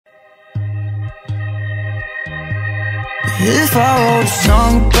If I wrote a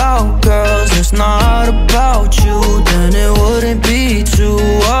song about girls that's not about you, then it wouldn't be too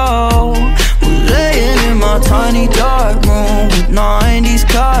old. We're laying in my tiny dark room with 90s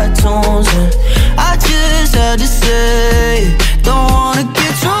cartoons, and I just had to say, don't wanna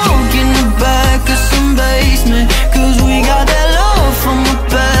get drunk in the back of some basement, cause we got that love from the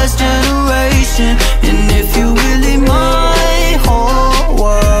past generation. And if you really my whole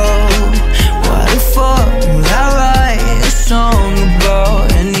world, why the fuck would I write a song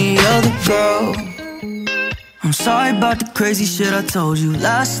about any other girl? I'm sorry about the crazy shit I told you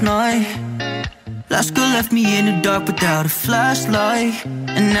last night. Last girl left me in the dark without a flashlight,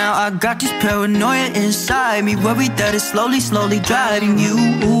 and now I got this paranoia inside me, worried that it's slowly, slowly driving you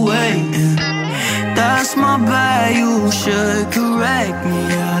away. And that's my bad, you should correct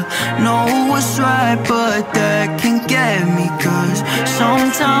me. I know what's right, but that can get me, cause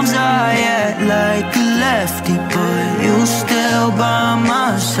sometimes I act like a lefty, but you still by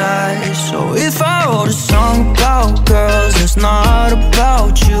my side. So if I wrote a song about girls that's not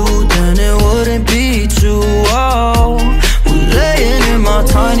about you, then it wouldn't be too old. We're laying in my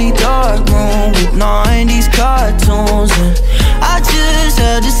tiny dark room with 90s cartoons, and I just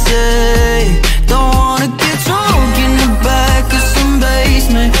had to say, don't wanna get drunk in the back of some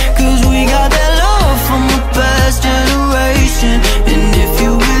basement, cause we got that love from the past generation. And if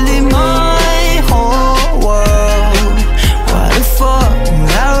you really my whole world, why the fuck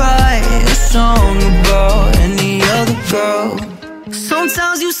would I write a song about any other girl?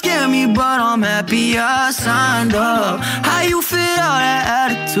 Sometimes you scare me, but I'm happy I signed up. How you fit all that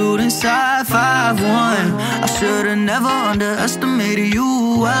attitude inside 5'1"? I should've never underestimated you.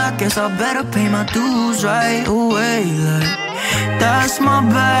 Well, I guess I better pay my dues right away. Like, that's my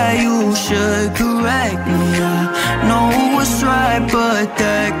bad, you should correct me. I know what's right, but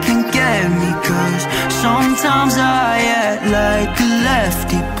that can get me, cause sometimes I act like a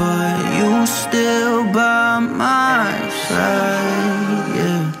lefty, but you still by my side,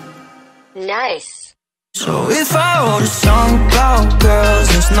 yeah. Nice. So if I wrote a song about girls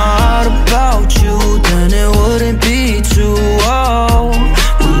that's not about you, then it wouldn't be too old.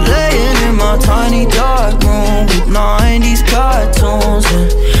 We're laying in my tiny dark room with 90s cartoons, and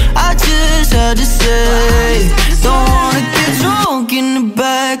I just had to say, don't wanna get drunk in the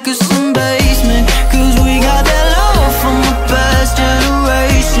back of some basement, cause we got that love from the past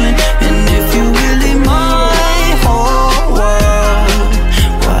generation. And if you really my whole world,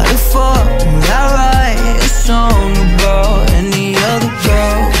 why the fuck would I write a song about any other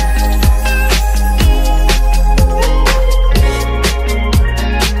girl?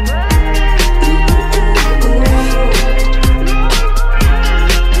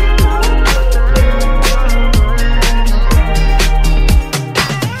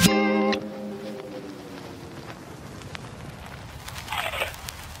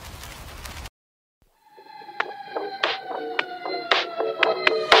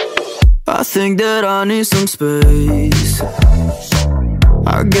 I think that I need some space.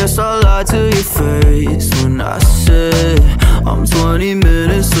 I guess I lied to your face when I said I'm 20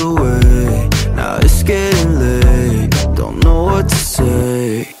 minutes away. Now it's getting late, don't know what to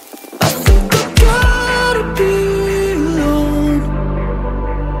say. I think I gotta be alone.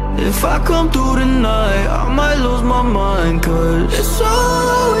 If I come through tonight, I might lose my mind, cause it's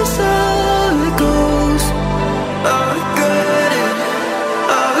always how it goes. I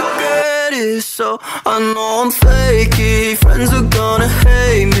get it, so I know I'm flaky. Friends are gonna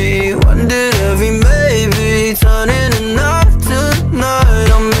hate me. When did every maybe turn into not tonight?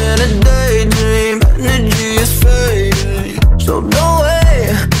 I'm in a daydream, energy is fading. So don't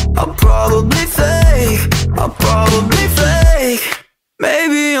wait, I'll probably fake, I'll probably fake.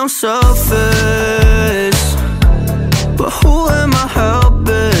 Maybe I'm selfish, but who am I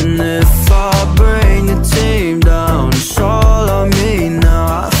helping if I bring the team down? It's all on me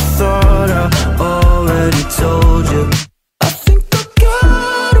now. I thought I already told you. I think I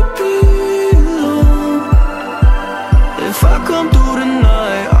gotta be alone. If I come through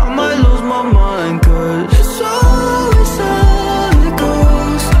tonight, I might lose my mind, cause it's always how it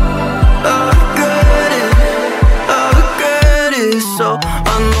goes. I get it, so I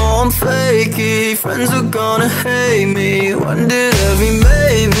know I'm flaky. Friends are gonna hate me. When did every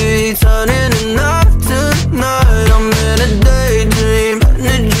maybe turn into not tonight? I'm in a daydream,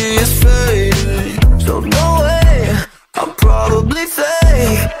 energy is fading. So don't wait, I'll probably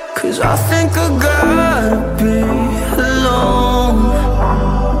fake, cause I think I gotta be alone.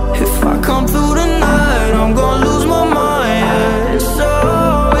 If I come through tonight, I'm gonna lose my mind, yeah. It's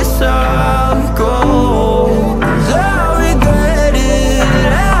always how it goes. I regret it,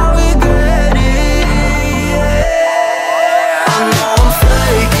 yeah.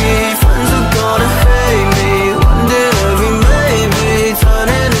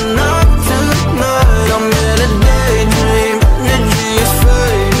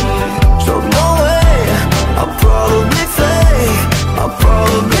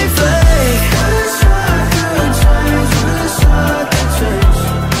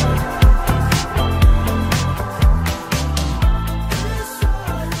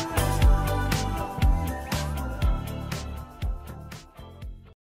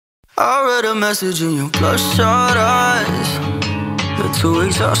 read a message in your bloodshot eyes. You're too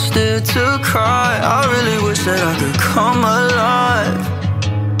exhausted to cry. I really wish that I could come alive,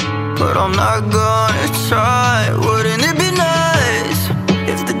 but I'm not gonna try. Wouldn't it be nice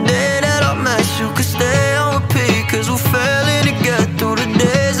if the day that I met you could stay on repeat? Cause we're failing to get through the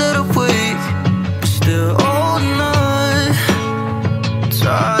days of the week, but still holding on.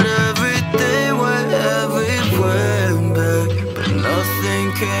 Tried everything, went everywhere and back, but nothing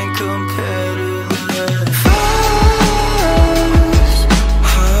can compare to that. Fast,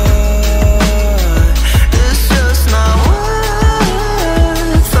 high, it's just not worth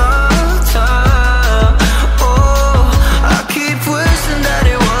our time. Oh, I keep wishing that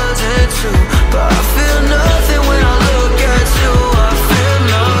it wasn't true, but I feel nothing when I look at you. I feel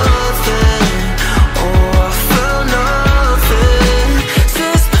nothing. Oh, I feel nothing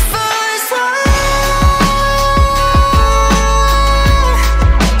since the first time.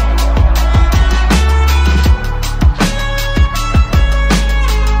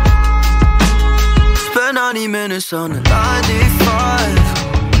 Spent 90 minutes on the 95.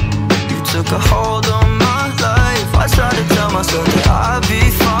 You took a hold on my life. I tried to tell myself that I'd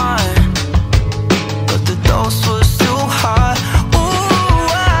be fine, but the dose was too high. Ooh,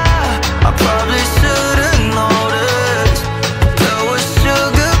 I probably should've noticed that was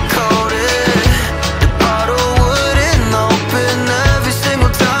sugar coated. The bottle wouldn't open every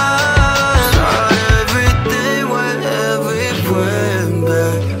single time. Tried everything, went everywhere and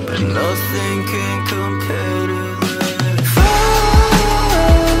back, but nothing can compare to that. Fast,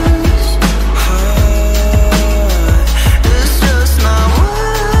 high, it's just not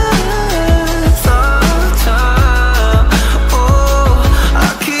worth our time. Oh, I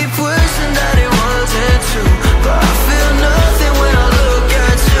keep wishing that it wasn't true, but I feel nothing when I look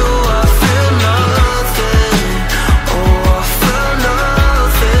at you. I feel nothing. Oh, I feel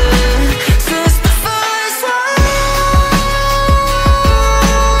nothing since the first time.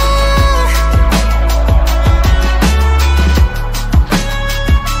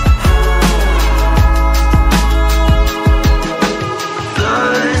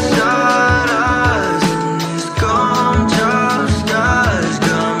 Bloodshot eyes and these gumdrops skies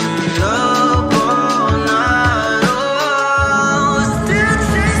got me up all night. Oh, still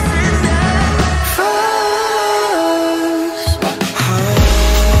chasing that fast, high.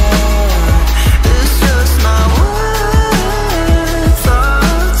 It's just not worth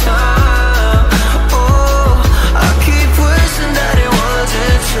our time. Oh, I keep wishing that it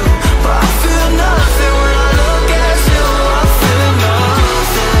wasn't true, but I feel nothing when I look at you. I feel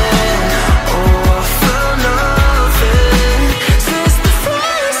nothing. Oh, I feel nothing since the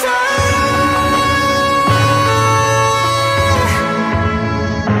first time.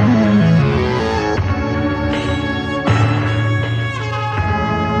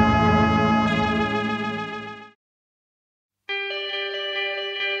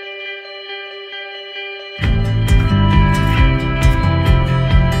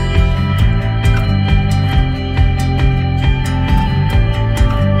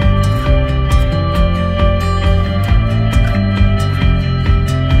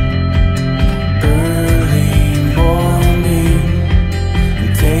 Early morning,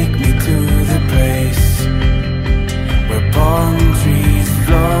 take me to the place where palm trees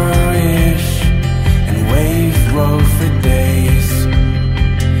flourish and waves roll for days.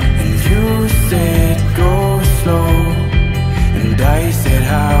 And you said go slow, and I said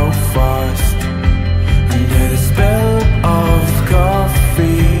how fast. Under the spell of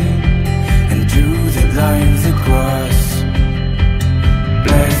coffee, and drew the lines across.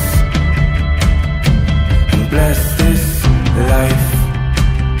 Bless and bless this life.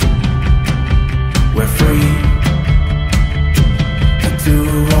 We're free to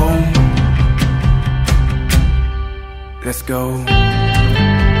roam. Let's go.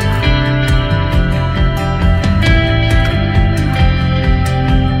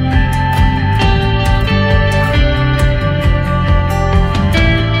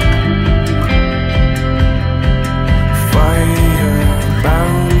 Fire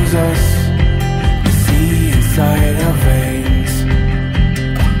bounds us, we see inside our veins,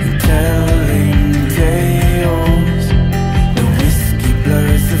 and telling tales, the whiskey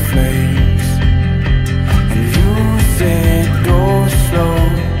blurs the flames. And you said go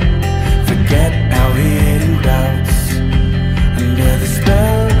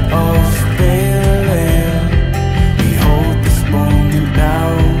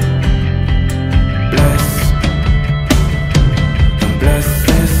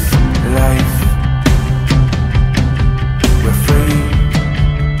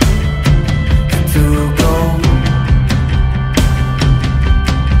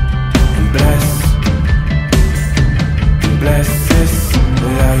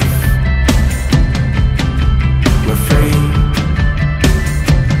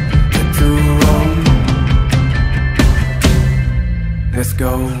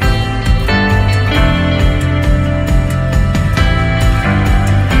go.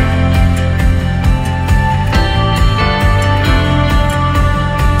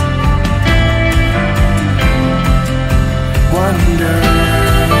 Wonder,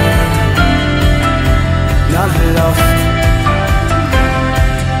 not lost.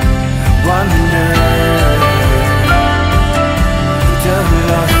 Wonder, just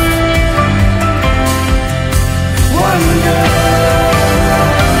lost. Wonder,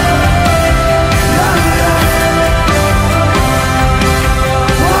 not lost.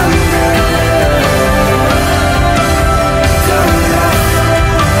 Wonder, just lost.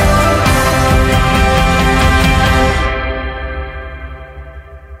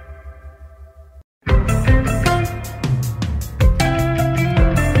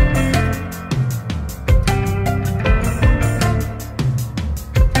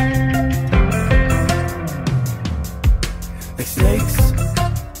 Like snakes,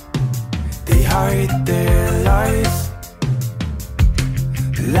 they hide their lies.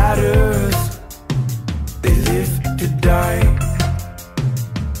 Ladders, they live to die.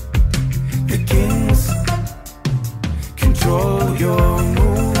 The kings control your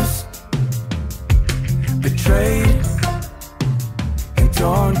moves. Betrayed and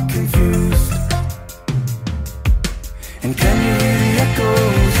torn, confused. And can you hear the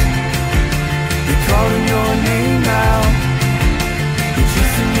echoes? They're calling your name out.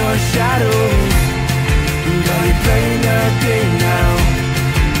 Chasing your shadows, and are you playing a game now?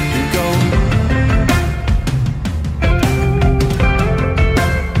 And go.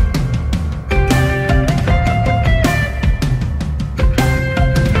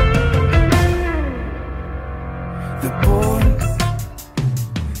 The board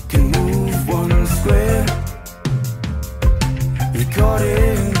can move one square,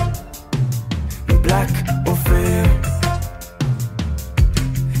 recording black or fair.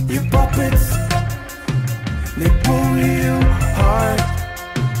 Your puppets, they pull you hard.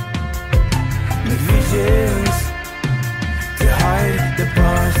 The visions to hide the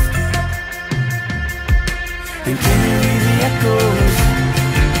past. And can you hear the echoes?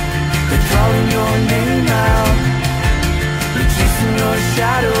 They're calling your name out. You're chasing your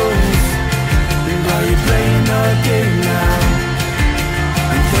shadows. And are you playing the game now?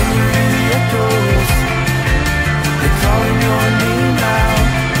 And can you hear the echoes? They're calling your name out.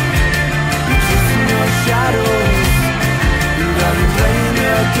 Your shadows, and are you playing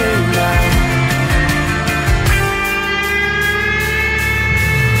your game now?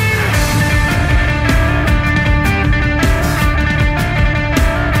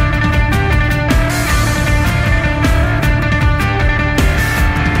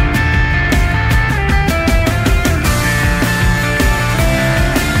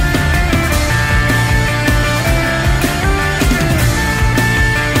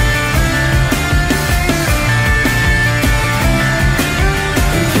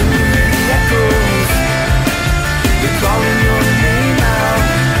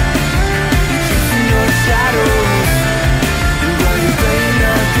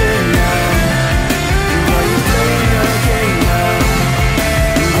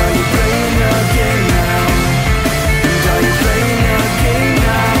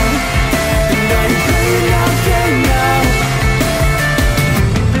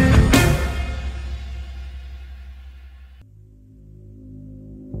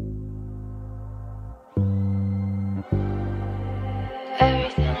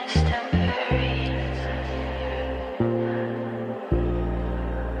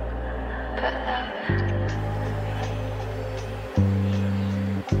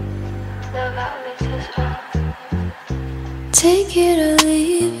 Take it or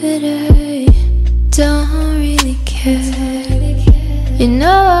leave it, I don't really care. You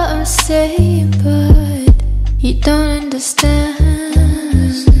know what I'm saying, but you don't understand.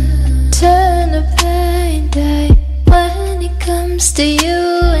 Turn a blind eye when it comes to you,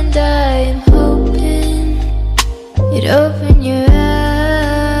 and I am hoping you'd open your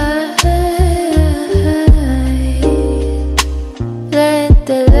eyes. Let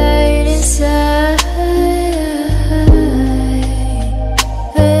the light inside.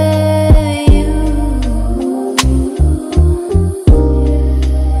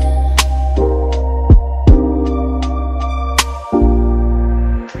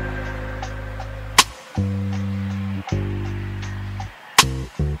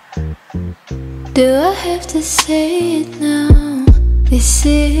 Do I have to say it now? This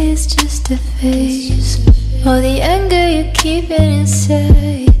is just a phase. All the anger you keep it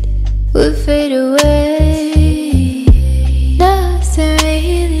inside will fade away. Nothing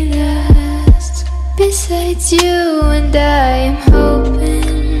really lasts besides you, and I am hoping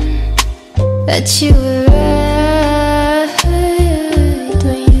that you were right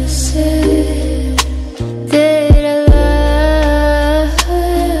when you said that I love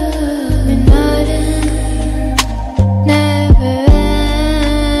you. Nothing never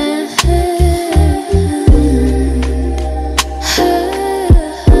ends.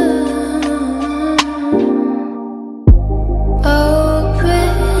 Open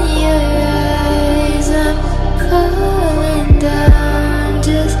your eyes, I'm falling down.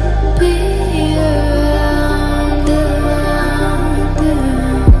 Just be around.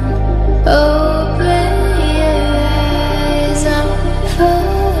 Open your eyes, I'm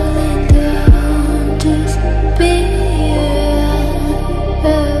falling down. Just be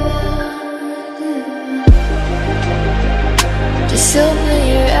around. Just open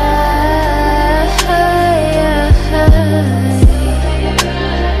your eyes.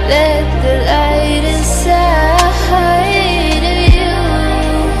 Let the light inside of you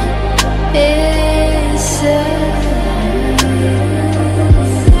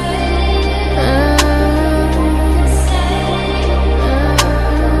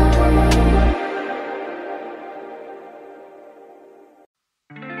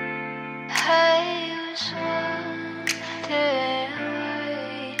I was wondering why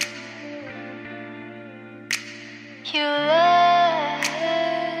you left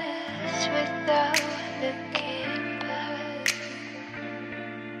without looking back,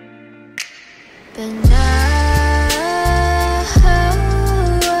 but now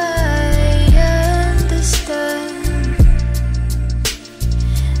I understand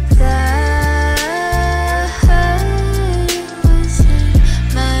that it wasn't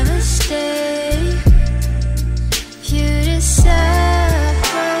my mistake. You decided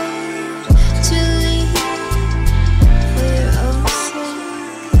to leave for your own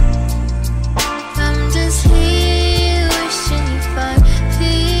sake. I'm just here wishing you find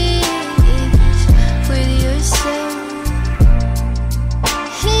peace with yourself.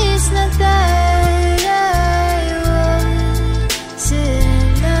 It's not that I wasn't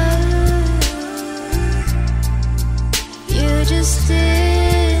enough. You just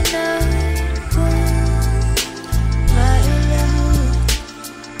did not want my love.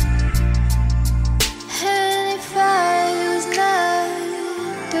 And if I was not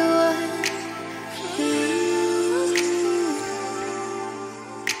the one for you,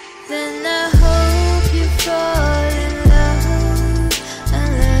 then I hope you fall in love and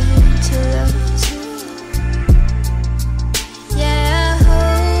learn to love too. Yeah, I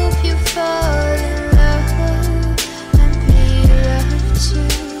hope you fall in love and be loved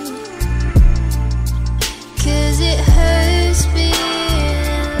too. 'Cause it hurts being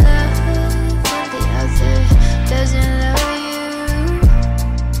in love when the other doesn't love you.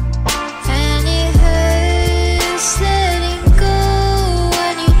 And it hurts letting go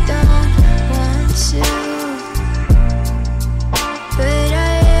when you don't want to. But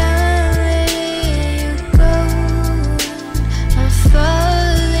I am letting you go. I'm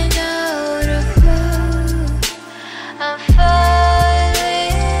falling out of love. I'm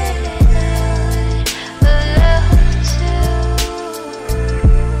falling out of love too.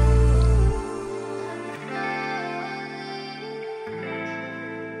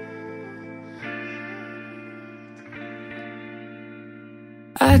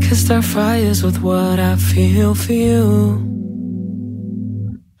 I could start fires with what I feel for you.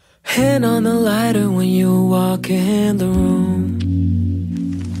 Hand on the lighter when you walk in the room.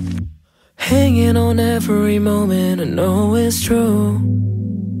 Hanging on every moment, I know it's true.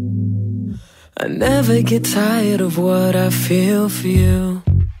 I never get tired of what I feel for you.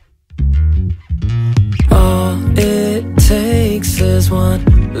 All it takes is one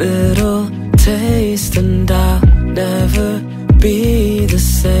little taste and I'll never be the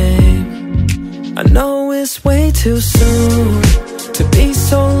same. I know it's way too soon to be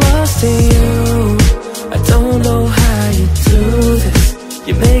so lost in you. I don't know how you do this.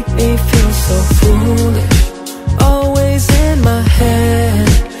 You make me feel so foolish. Always in my head,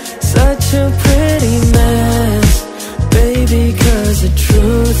 such a pretty mess. Baby, 'cause the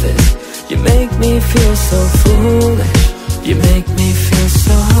truth is you make me feel so foolish. You make me feel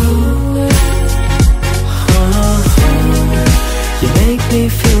so you make me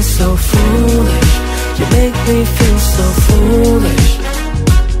feel so foolish. You make me feel so foolish.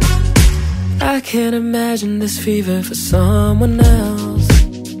 I can't imagine this fever for someone else.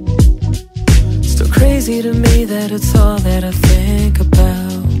 Still crazy to me that it's all that I think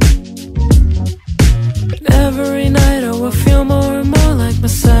about. And every night I will feel more and more like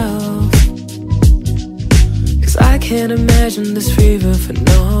myself. 'Cause I can't imagine this fever for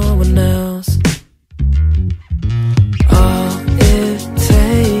no one else. All it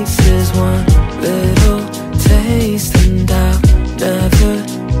takes is one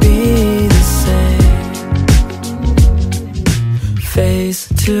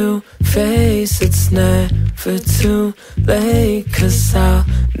to face it's never too late, 'cause I'll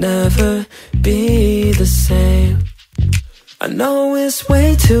never be the same. I know it's way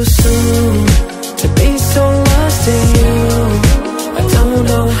too soon to be so lost in you. I don't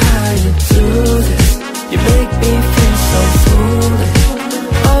know how you do this. You make me feel so foolish.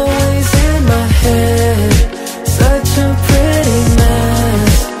 Always in my head, such a pretty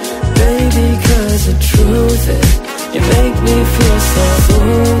mess. Baby, 'cause the truth is, you make me feel so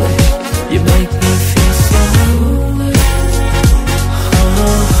foolish. You make me feel so foolish.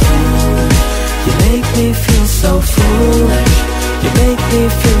 You make me feel so foolish. You make me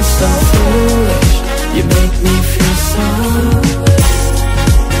feel so foolish. You make me feel so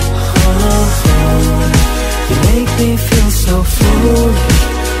You make me feel so foolish.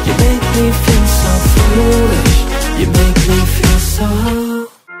 You make me feel so foolish. You make me feel so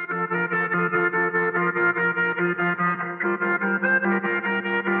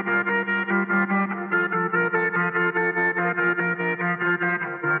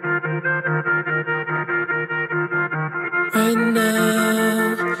Right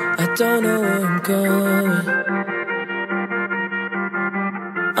now, I don't know where I'm going.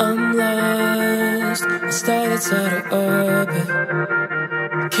 I'm lost, I started out of orbit.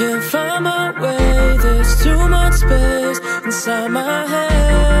 Can't find my way, there's too much space inside my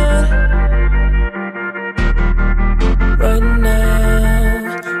head. Right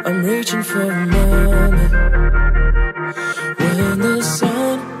now, I'm reaching for a moment when the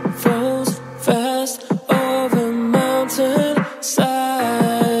sun falls fast over mountain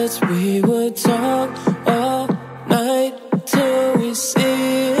sides. We would talk all night till we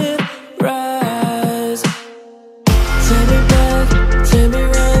see it rise. Take me back, take me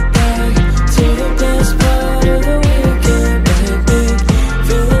right back to the best part of the weekend. Make me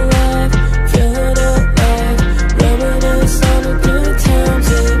feel alive, feeling alive. Reminisce on the good times.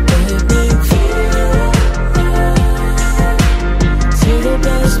 It made me feel alive. To the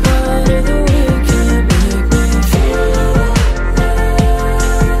best part of the weekend. Make me feel alive.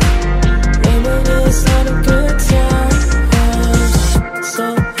 Reminisce on the good times.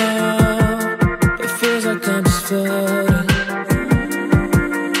 Somehow it feels like I'm just floating.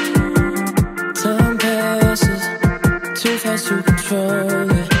 Time passes too fast to control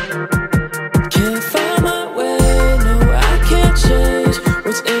it. Can't find my way, no, I can't change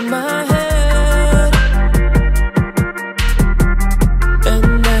what's in my head. And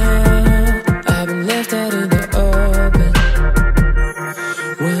now I've been left out in the open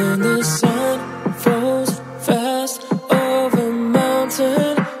when the sun falls fast over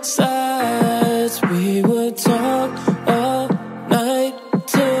mountain sides. We would talk all night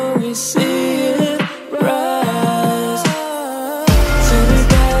till we see it rise. Take me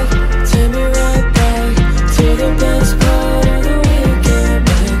back, take me right back to the best part of the weekend.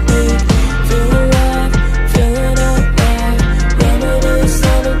 Make me feel alive, feeling alive. Reminisce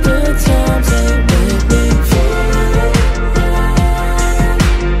on the good times. They make me feel alive.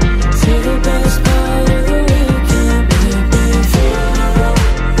 To the best part of the weekend. Make me feel alive.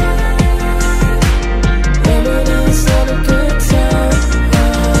 Reminisce on the good times.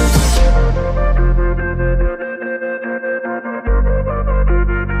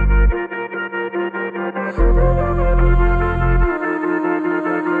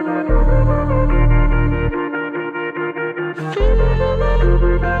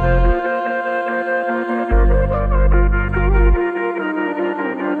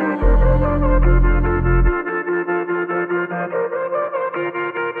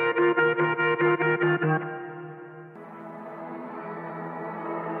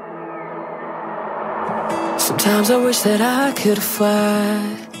 Sometimes I wish that I could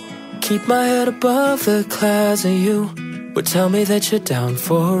fly, keep my head above the clouds, and you would tell me that you're down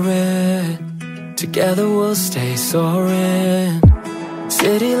for it. Together we'll stay soaring.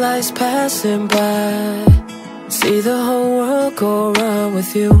 City lights passing by, see the whole world go round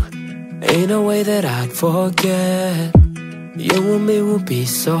with you. Ain't no way that I'd forget. You and me will be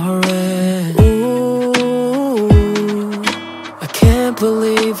soaring. Ooh, I can't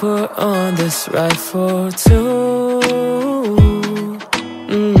believe we're on this ride for two.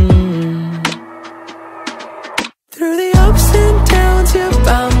 Through the ups and downs, you're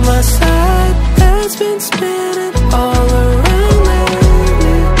by my side. Head's been spinning all around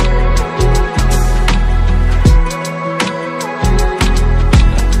lately.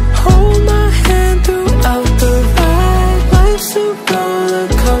 Hold my hand throughout the ride. Life's a roller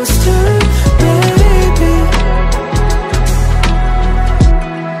coaster, baby.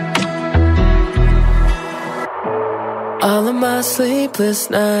 All of my sleepless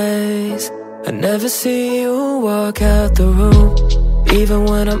nights, I never see you walk out the room. Even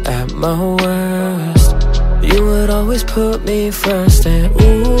when I'm at my worst, you would always put me first. And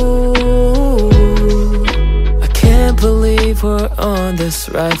ooh, I can't believe we're on this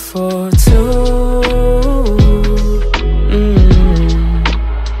ride for two.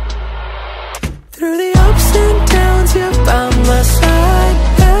 Through the ups and downs, you're by my side.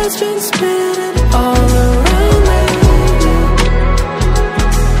 Head's been spinning all around lately.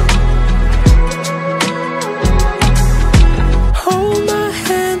 Hold my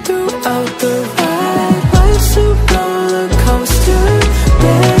hand throughout the ride. Life's a roller coaster,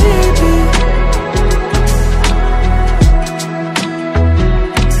 baby.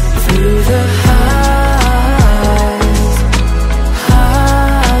 Through the highs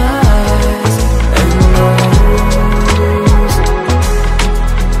and lows.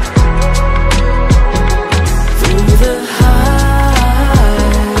 Through the highs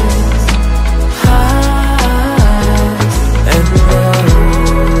and lows.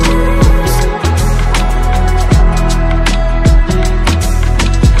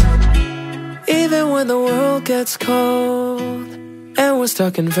 Even when the world gets cold and we're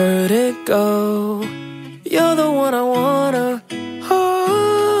stuck in vertigo, you're the one I wanna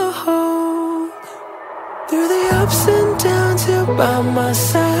hold. Through the ups and downs, you're by my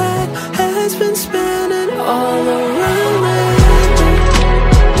side. Head's been spinning all around lately.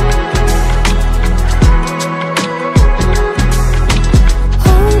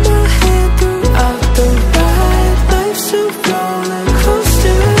 Hold my hand throughout the ride. Life's a roller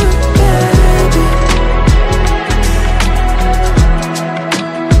coaster, baby.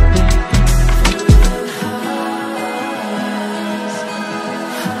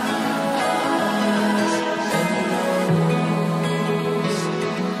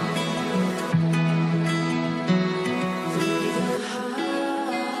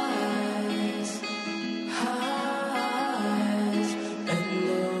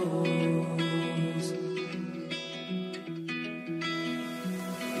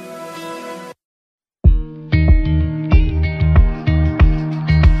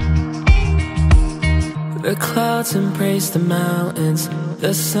 The clouds embrace the mountains.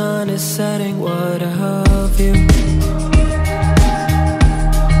 The sun is setting. What of you?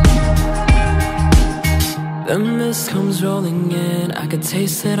 The mist comes rolling in. I could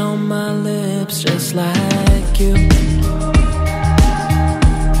taste it on my lips, just like you.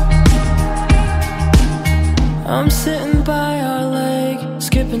 I'm sitting by our lake,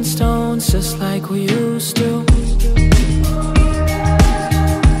 skipping stones just like we used to.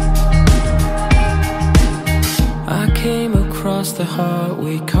 I came across the heart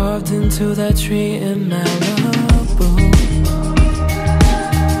we carved into that tree in Malibu.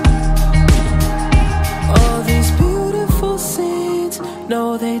 All these beautiful scenes,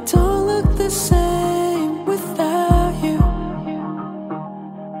 no, they don't look the same without you.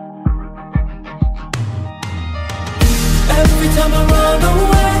 Every time I run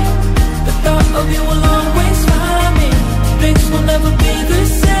away, the thought of you will always find me. Things will never be the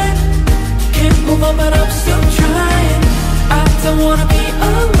same. Can't move on, but I'm still trying. I don't wanna be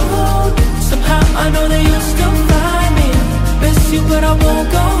alone. Somehow I know that you'll still find me. Miss you, but I won't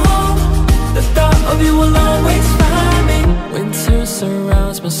go home. The thought of you will always find me. Winter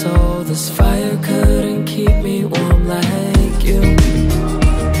surrounds my soul. This fire couldn't keep me warm like you.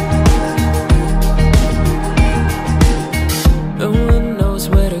 No one knows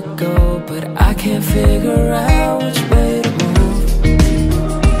where to go, but I can't figure out which way to move.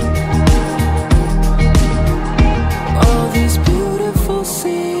 All these beautiful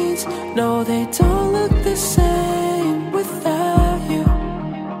scenes, no, they don't look the same without you.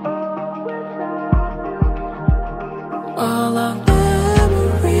 All our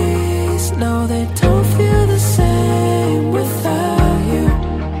memories, no, they don't feel the same without you.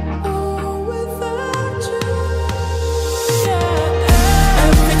 Oh, without you. Yeah.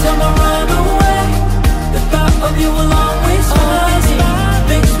 Every time I run away, the thought of you will always find me.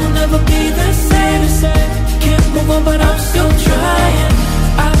 Things will never be the same. Can't move on, but I'm still trying.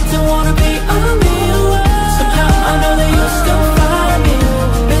 I don't wanna be alone. Somehow I know that you'll still find me.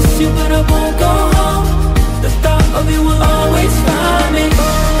 Miss you, but I won't go home. The thought of you will always find me. The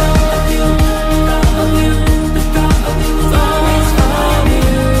thought of you, the thought of you, the thought of you will always find me.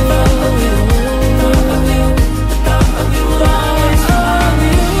 The thought of you, the thought of you, the thought of you will always find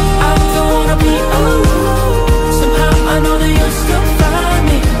me. I don't wanna be alone. Somehow I know that you'll still find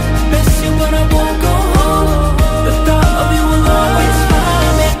me. Miss you, but I won't go home. The thought of you will always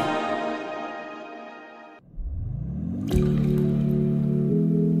find me.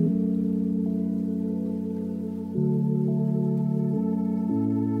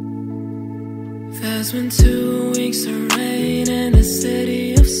 There's been 2 weeks of rain and the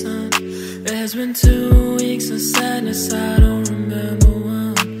city of sun. There's been 2 weeks of sadness, I don't remember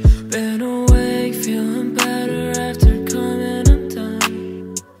one. Been awake, feeling better after coming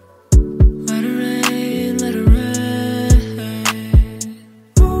undone. Let it rain, let it rain.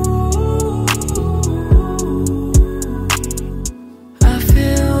 I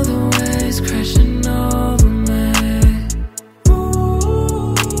feel the waves crashing over me.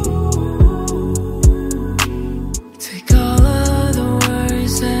 Take all of the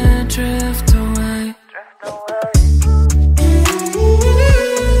worries and drift away.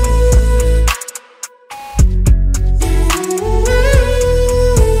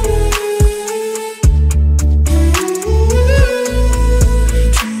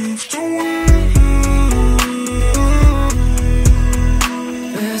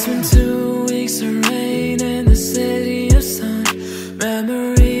 There's been 2 weeks of rain in the city of sun.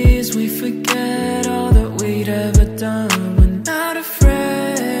 Memories we forget all that we'd ever done. We're not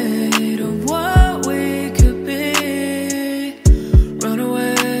afraid of what we could be.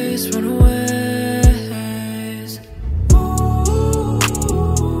 Runaways, runaways.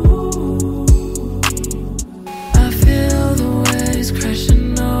 I feel the waves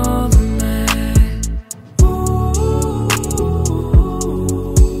crashing over me.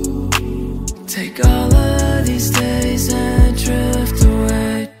 Take all of these days and drift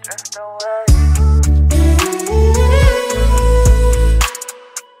away.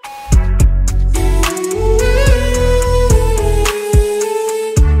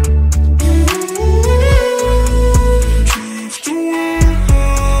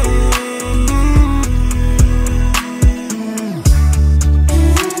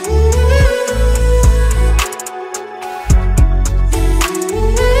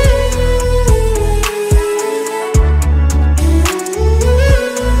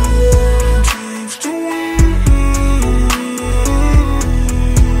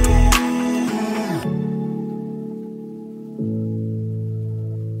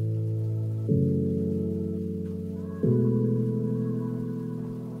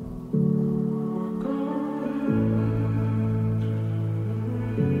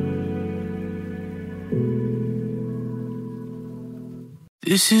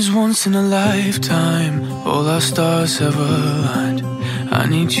 This is once in a lifetime, all our stars have aligned. I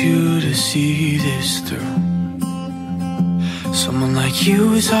need you to see this through. Someone like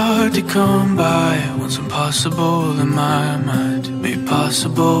you is hard to come by. Once impossible in my mind, made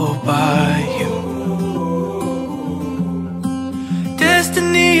possible by you.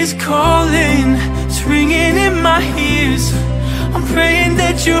 Destiny is calling, it's ringing in my ears. I'm praying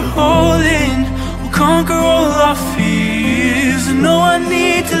that you're holding, we'll conquer all our fears. I know I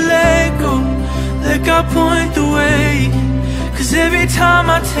need to let go, let God point the way. Cause every time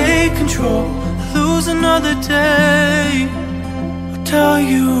I take control, I lose another day. I'll tell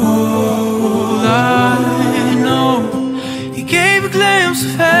you all I know. You gave a glimpse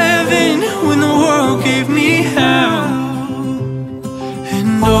of heaven when the world gave me hell.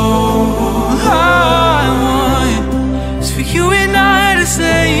 And all I want is for you and I to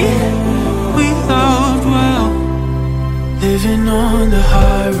say we loved well. Living on the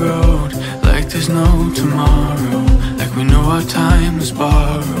high road, like there's no tomorrow, like we know our time is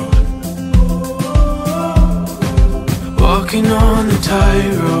borrowed. Walking on the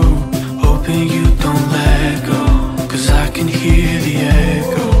tightrope, hoping you don't let go, cause I can hear the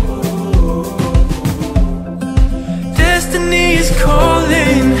echo. Destiny is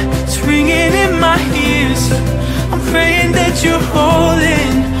calling, it's ringing in my ears. I'm praying that you're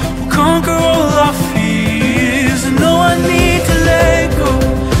holding, we'll conquer all our fears. I know I need to let go,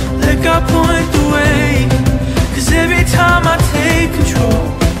 let God point the way. Cause every time I take control,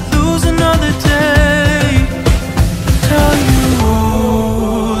 lose another day. Tell you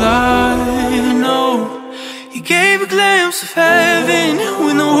all I know. You gave a glimpse of heaven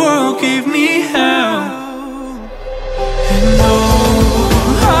when the world gave me hell. And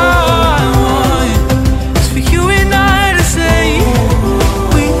all I want is for you and I to say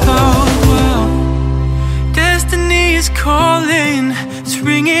we loved well. Destiny is calling, it's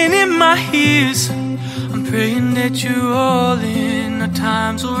ringing in my ears. I'm praying that you're all in, our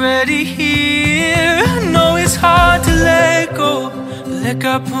time's already here. I know it's hard to let go, but let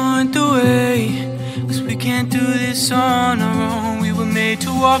God point the way. Cause we can't do this on our own, we were made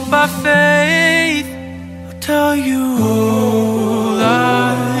to walk by faith. I'll tell you all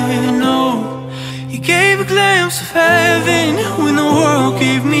I know. You gave a glimpse of heaven when the world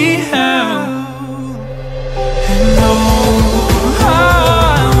gave me hell. And all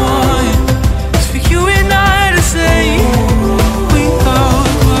I want is for you and I to say we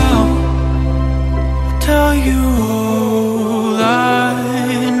loved well. I'll tell you all I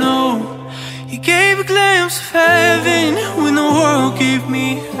a glimpse of heaven when the world gave me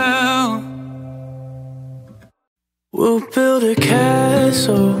hell. We'll build a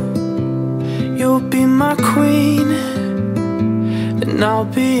castle, you'll be my queen, and I'll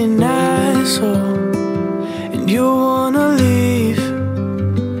be an asshole, and you'll wanna leave.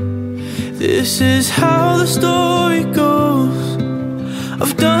 This is how the story goes.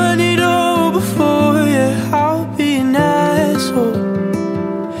 I've done it all before, yeah. I'll be an asshole,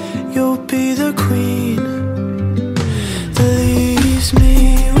 you'll be the queen that leaves me.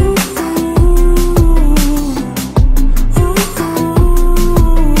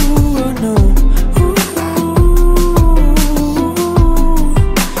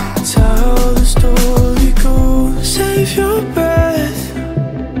 Save your breath,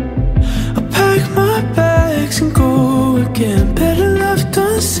 I'll pack my bags and go again. Better left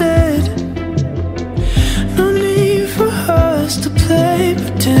unsaid. No need for us to play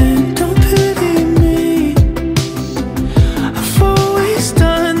pretend. Don't pity me, I've always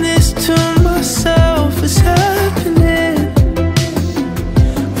done this to myself. It's happening,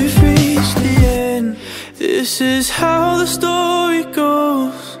 we've reached the end. This is how the story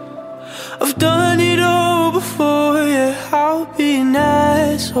goes. I've done it all before, yeah. I'll be an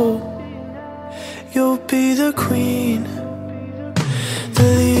asshole, you'll be the queen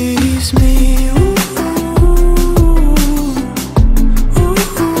that leaves me. Ooh, ooh,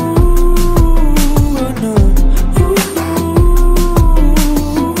 ooh, I know. Ooh,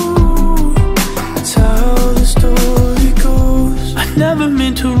 that's how the story goes. I never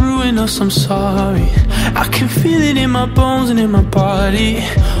meant to ruin us, I'm sorry. I can feel it in my bones and in my body.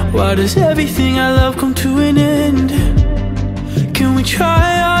 Why does everything I love come to an end? Can we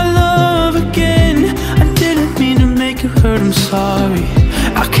try our love again? I didn't mean to make you hurt, I'm sorry.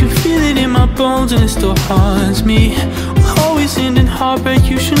 I can feel it in my bones and it still haunts me. We'll always end in heartbreak,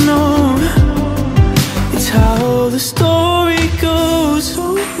 you should know. It's how the story goes.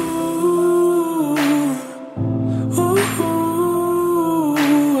 Ooh, ooh, ooh,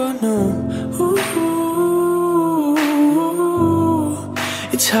 I know.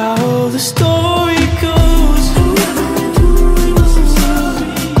 It's how the story goes.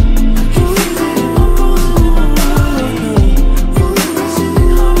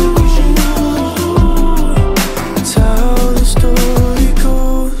 It's how the story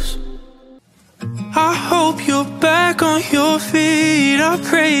goes. I hope you're back on your feet. I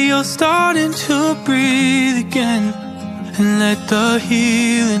pray you're starting to breathe again and let the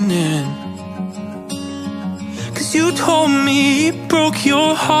healing in. You told me it broke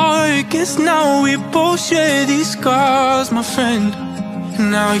your heart. Guess now we both share these scars, my friend.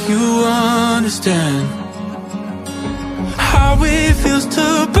 Now you understand how it feels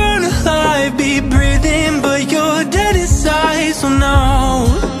to burn alive, be breathing, but you're dead inside. So now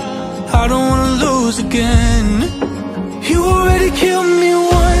I don't wanna lose again. You already killed me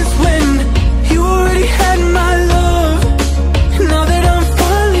once when you already had my love. Now that I'm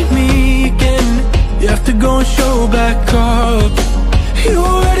finally me again, you have to go and show back up. You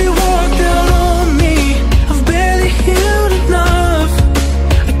already walked out on me. I've barely healed enough.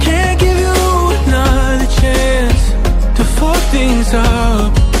 I can't give you another chance to fuck things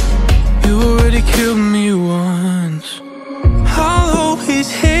up. You already killed me once. I'll always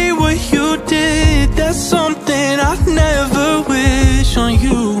hate what you did. That's something I'd never wish on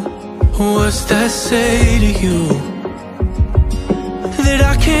you. What's that say to you? That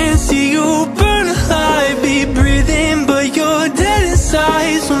I can't see you burn alive, be breathing, but you're dead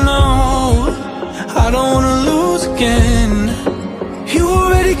inside. So no, I don't wanna lose again. You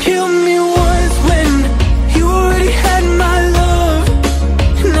already killed me once when you already had my love.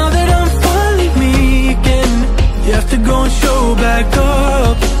 Now that I'm finally me again, you have to go and show back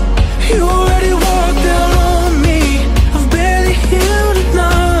up. You already walked out on me. I've barely healed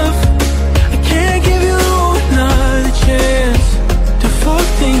enough. I can't give you another chance to fuck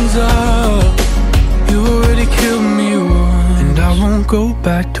things up. You already killed me once. And I won't go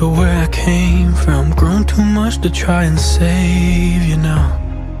back to where I came from. Grown too much to try and save you now.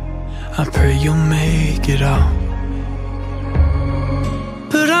 I pray you'll make it out.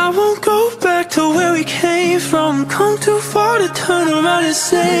 But I won't go back to where we came from. Come too far to turn around and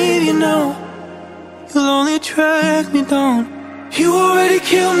save you now. You'll only drag me down. You already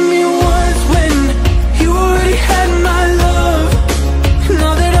killed me once when you already had my love.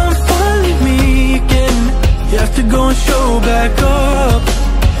 Now that I'm finally me again, you have to go and show back up.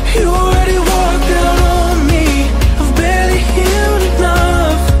 You already walked out on me. I've barely healed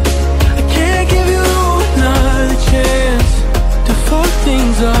enough. I can't give you another chance to fuck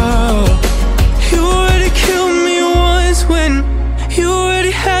things up. You already killed me once when you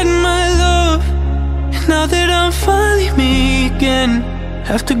already had my love. again.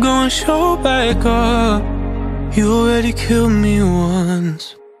 Have to go and show back up. You already killed me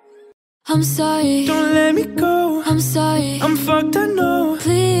once. I'm sorry. Don't let me go. I'm sorry. I'm fucked, I know.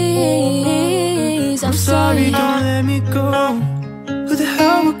 Please, I'm sorry. Don't let me go. Who the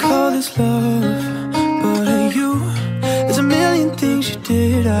hell would call this love but you? There's a million things you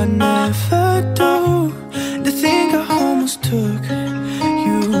did I'd never do. To think I almost took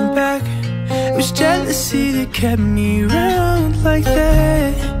you back. It was jealousy that kept me around like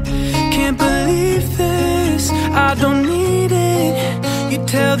that. Can't believe this, I don't need it. You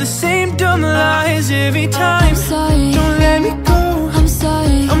tell the same dumb lies every time. I'm sorry. Don't let me go. I'm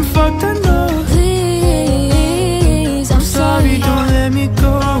sorry. I'm fucked, I know. Please, I'm sorry. Don't let me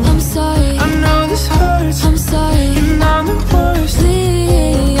go. I'm sorry. I know this hurts. I'm sorry. And I'm the worst.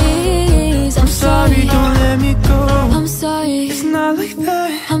 Please, I'm sorry. Don't let me go. I'm sorry. It's not like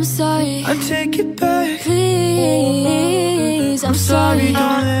that. I'm sorry. I take it back. Please, I'm sorry.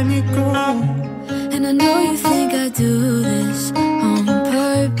 Don't let me go. And I know you think I do this on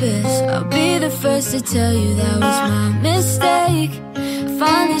purpose. I'll be the first to tell you that was my mistake.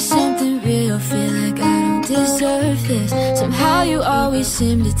 Finally something real, feel like I don't deserve this. Somehow you always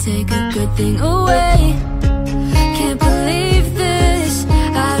seem to take a good thing away. Can't believe this,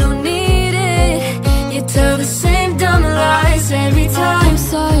 I don't need it. You tell the same dumb lies every time. I'm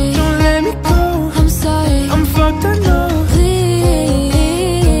sorry. Don't let me go. I'm sorry. I'm fucked, I know.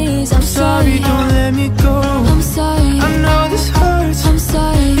 Please, I'm sorry. Don't let me go. I'm sorry. I know this hurts. I'm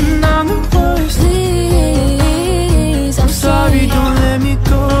sorry. And I'm the worst. Please, I'm sorry. Don't let me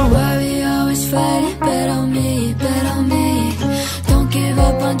go. Why we always fighting? Bet on me, bet on me. Don't give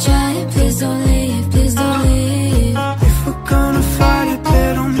up on trying. Please don't leave, please don't leave. If we're gonna fight it,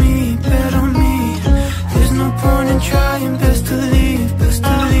 bet on me, bet on me. There's no point in trying, best to leave, best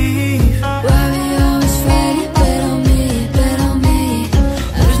to leave. Why we always fighting? Bet on me, bet on me.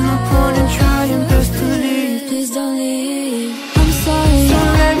 There's no point in trying, best to leave. Please don't leave. I'm sorry.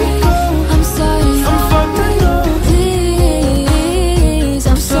 Don't let me go. I'm sorry. I'm fucked, I know. Please,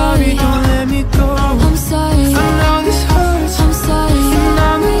 I'm sorry. Don't let me go. I'm sorry. I know this hurts. I'm sorry. And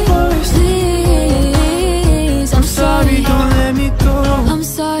I'm the worst. Please, I'm sorry. Don't let me go. I'm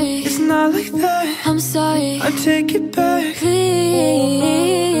sorry. It's not like that. I'm sorry. I take it back.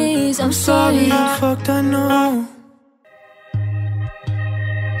 Please, I'm sorry. I'm fucked, I know.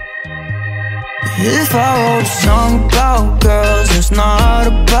 If I wrote a song about girls that's not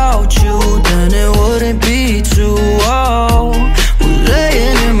about you, then it wouldn't be too old. We're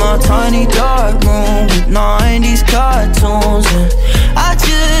laying in my tiny dark room with 90s cartoons, and I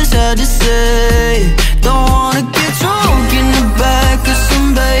just had to say, don't wanna get drunk in the back of some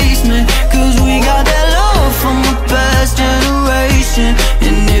basement, cause we got that love from a past generation.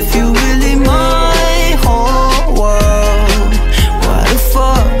 And if you really my whole world, why the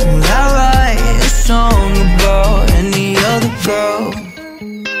fuck would I write a song about any other girl?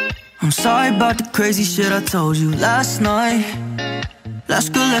 I'm sorry about the crazy shit I told you last night.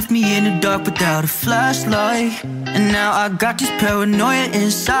 Last girl left me in the dark without a flashlight, and now I got this paranoia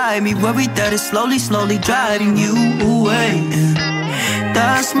inside me, worried that it's slowly, slowly driving you away. And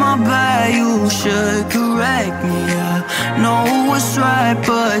that's my bad, you should correct me. I know what's right,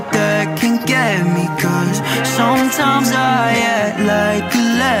 but that can get me, cause sometimes I act like a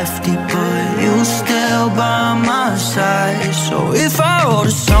lefty, but you still by my side. So if I wrote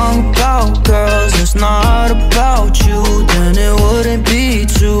a song about girls that's not about you, then it wouldn't be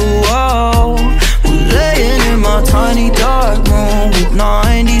too old. We're laying in my tiny dark room with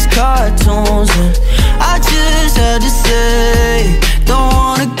 90s cartoons, and I just had to say, don't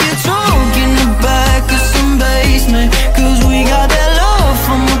wanna get drunk in the back of some basement, cause we got that love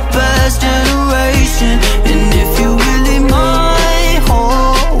from a past generation. And if you really my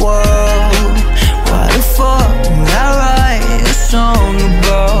whole world, why the fuck would I write a song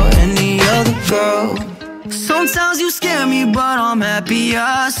about any other girl? Sometimes you scare me, but I'm happy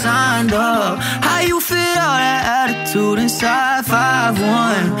I signed up. How you fit all that attitude inside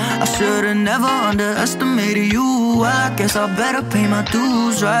 5'1"? I should've never underestimated you. Well, I guess I better pay my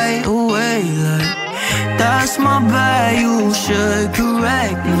dues right away. Like, that's my bad, you should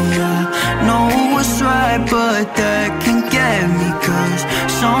correct me. I know what's right, but that can get me, cause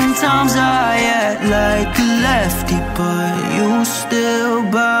sometimes I act like a lefty, but you still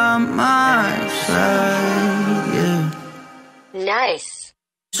by my side, yeah. Nice.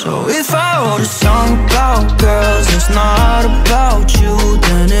 So if I wrote a song about girls that's not about you,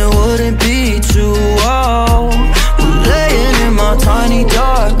 then it wouldn't be too old. We're laying in my tiny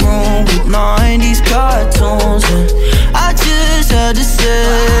dark room with 90s cartoons, and I just had to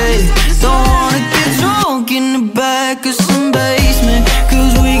say, don't wanna get drunk in the back of some baby.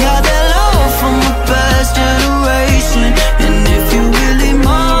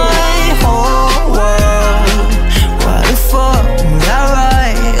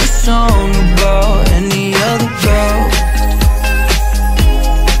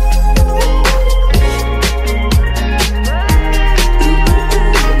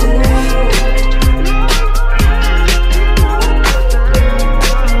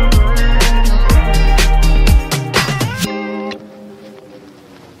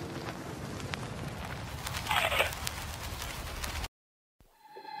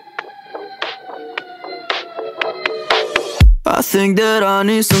 think that I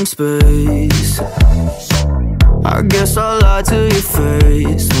need some space. I guess I lied to your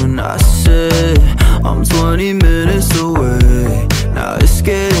face when I said I'm 20 minutes away. Now it's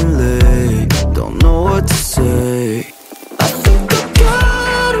getting late, don't know what to say. I think I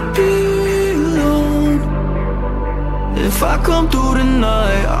gotta be alone. If I come through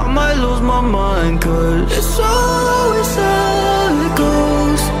tonight, I might lose my mind, 'cause it's always how it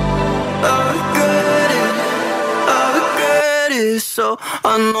goes. I regret it, so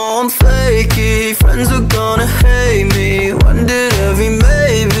I know I'm flaky. Friends are gonna hate me. When did every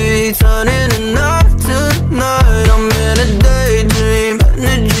maybe turn into not tonight? I'm in a daydream,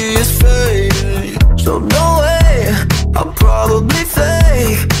 energy is fading. So don't wait, I'll probably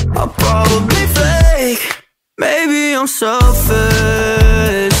fake. Maybe I'm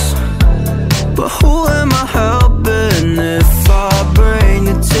selfish, but who am I helping if I bring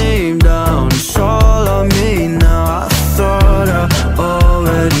the team down? It's all on me now. I thought I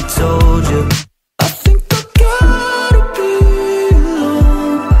already told you. I think I gotta be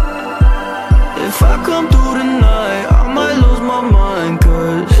alone. If I come through tonight, I might lose my mind,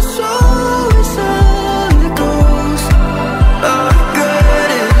 'cause it's always how it goes. I regret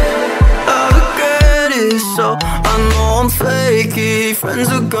it, so I know I'm flaky. Friends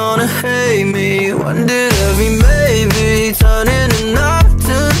are gonna hate me. When did every maybe turn into not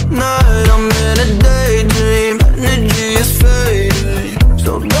tonight? I'm in a daydream, energy is fading.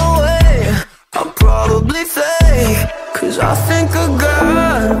 So don't wait, I'll probably fake, 'cause I think I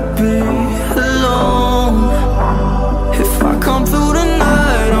gotta be alone. If I come through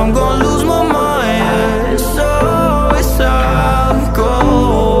tonight, I'm gonna lose my mind. Yeah, it's always how it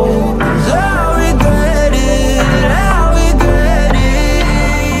goes. I regret it, yeah.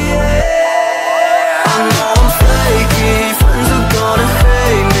 I know I'm flaky, friends are gonna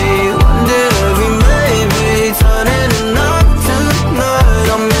hate me. One day every maybe turn into not tonight.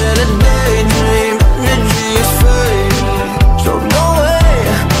 I'm in a daydream, energy is fading. So don't wait,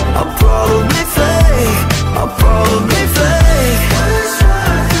 I'll probably fake. Wish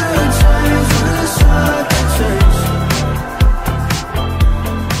I could change, wish I could change.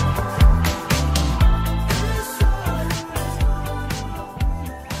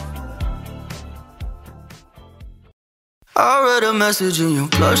 I read a message in your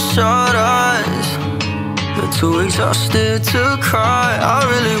bloodshot eyes. You're too exhausted to cry. I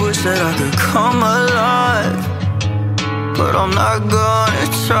really wish that I could come alive, but I'm not gonna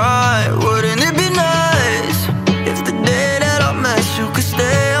try. Wouldn't it be nice if the day that I met you could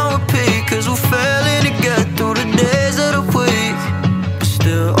stay on repeat? 'Cause we're failing to get through the days of the week, but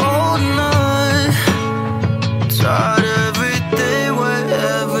still holding on. Tried everything, went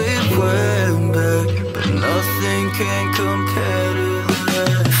everywhere and back, but nothing can compare to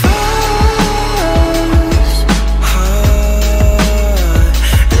that. Fast, high,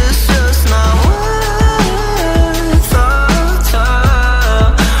 it's just not worth our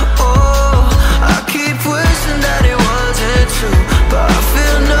time. Oh, I keep wishing that it wasn't true, but I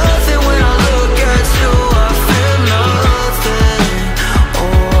feel nothing when I look at you. I feel nothing.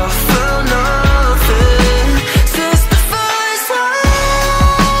 Oh, I feel nothing since the first time.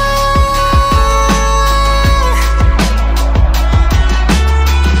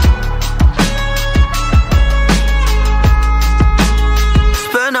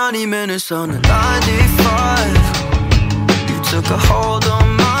 Spent 90 minutes on a 95. You took a hold on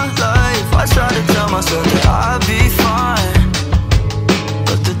my life. I tried to tell myself that I'd be fine,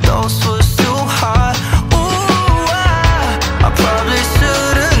 but the dose was too high. Ooh, I probably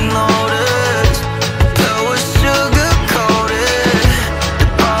should've noticed. The pill was sugar-coated. The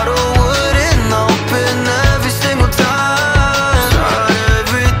bottle wouldn't open every single time. Tried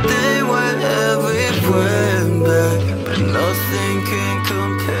everything, went everywhere and back, but nothing can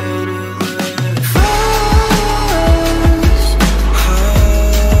compare to that. Fast,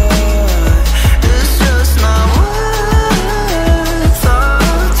 high, it's just not worth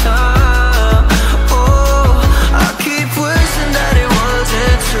our time.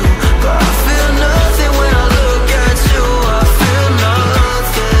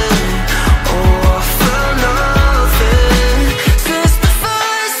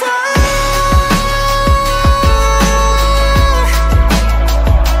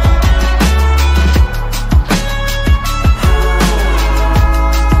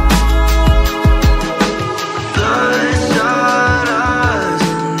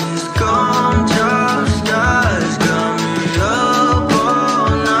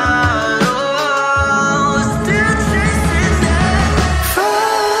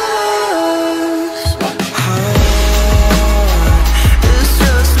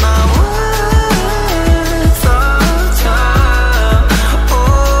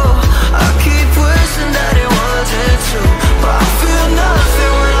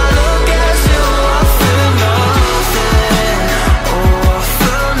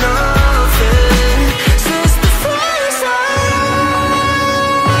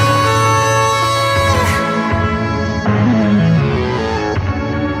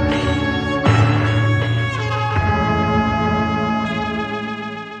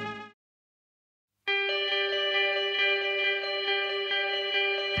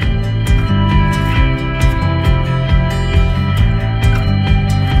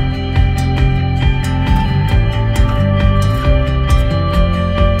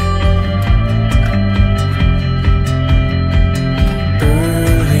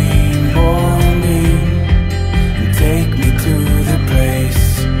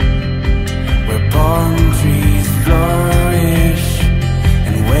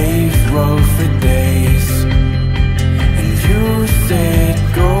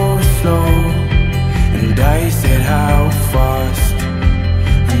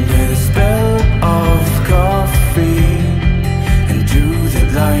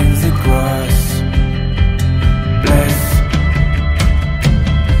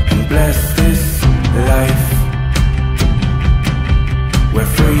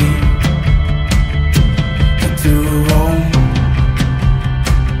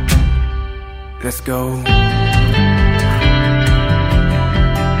 go.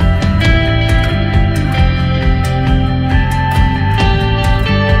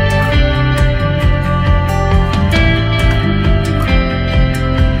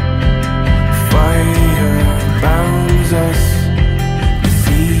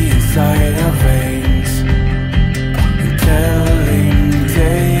 Inside our veins, and telling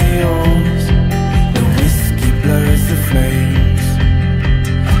tales. The whiskey blurs the flames,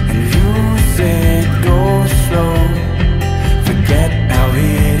 and you said go slow. Forget our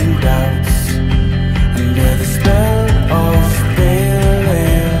hidden doubts. Under the spell of pale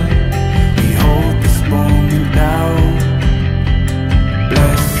ale, we hold this moment now.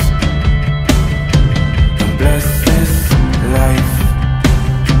 Bless and bless this life.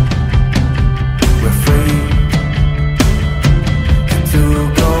 We're free to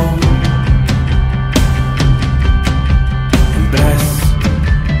go and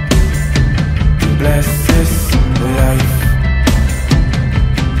bless this life.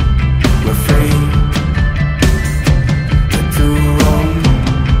 We're free to roam.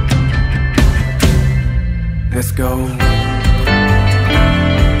 Let's go.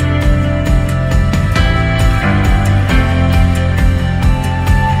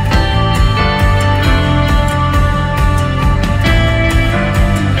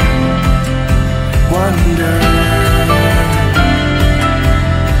 Wonder,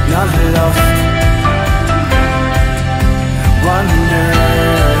 not lost. Wonder,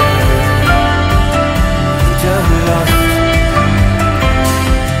 just lost.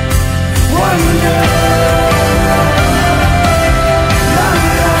 Wonder, not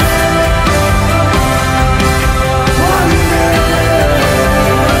lost. Wonder,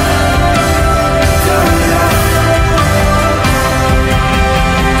 just lost.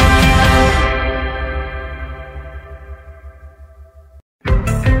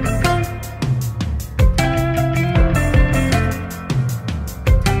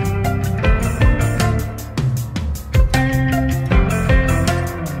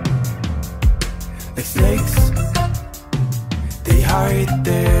 Like snakes, they hide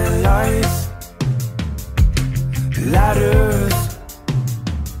their lies. Ladders,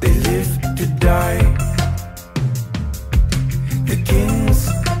 they live to die. The kings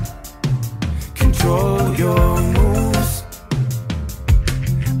control your moves.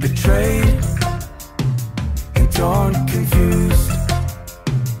 Betrayed and torn, confused.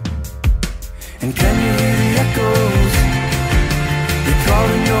 And can you hear the echoes? They're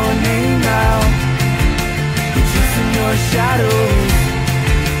calling your name now. You're chasing your shadows.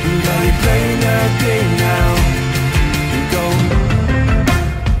 Are you playing their game now? And go.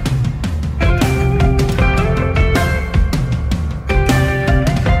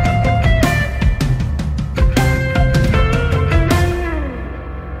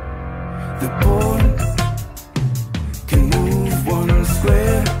 The pawn can move one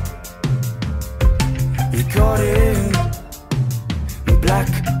square. You caught in black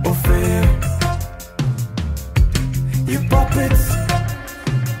or fair. Your puppets,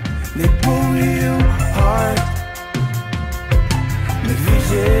 they pull you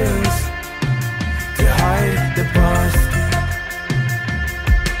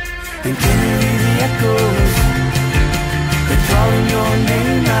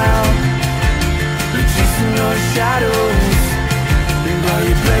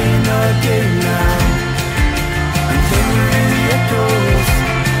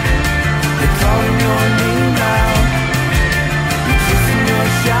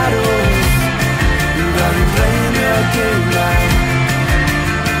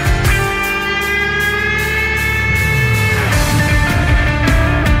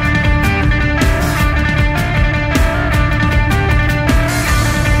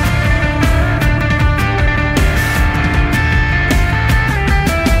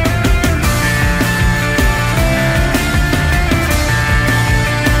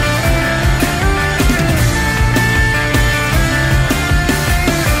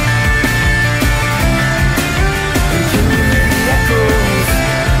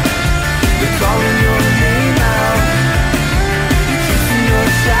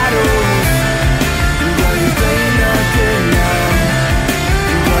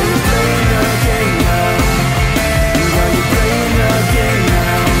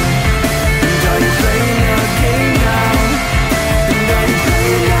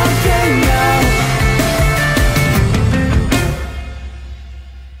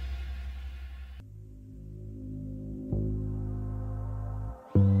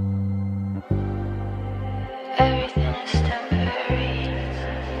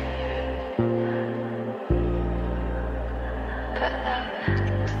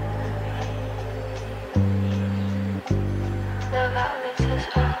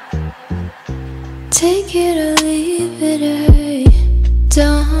take it or leave it, I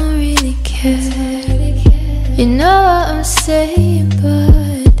don't really care. You know what I'm saying,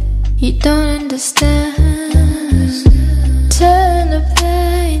 but you don't understand. Turn a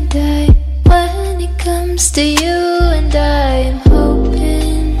blind eye when it comes to you, and I am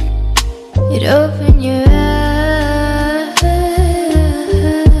hoping you'd open your eyes.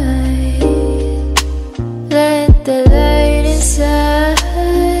 Let the light inside.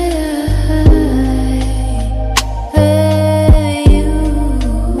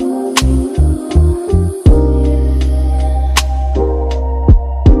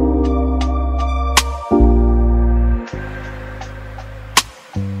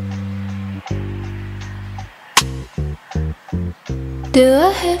 Do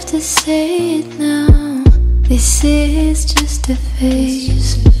I have to say it now? This is just a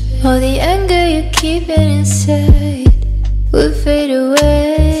phase. All the anger you keep it inside will fade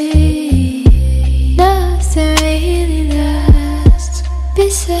away. Nothing really lasts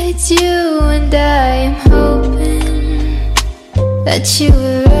besides you, and I am hoping that you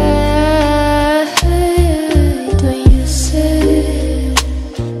were right when you said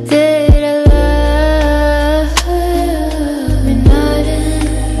that I love you.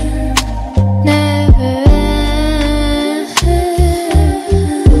 Never end.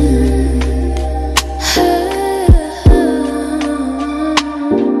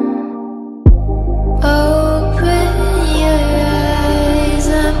 Open your eyes,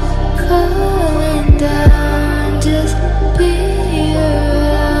 I'm falling down. Just be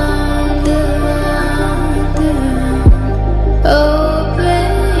around, around, around.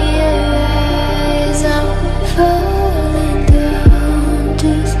 Open your eyes, I'm falling down.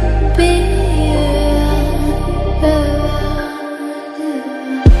 Just be around, around,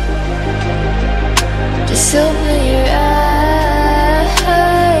 around. Just open your eyes.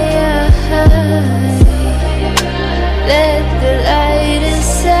 Let the light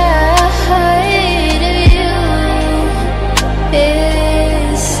inside of you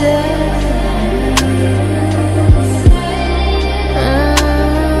inside.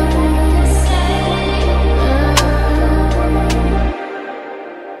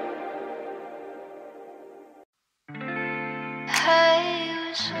 I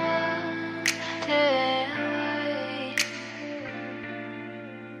was wondering why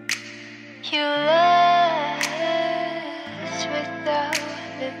you left without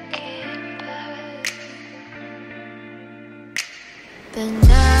looking back, but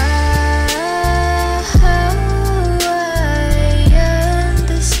now I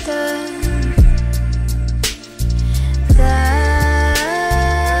understand that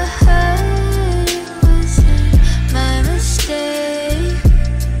it wasn't my mistake.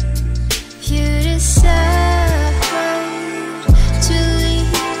 You decided to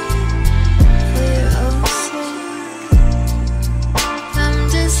leave for your own sake. I'm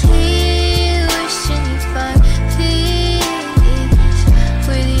just here wishing you find peace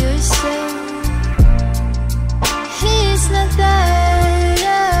with yourself. It's not that I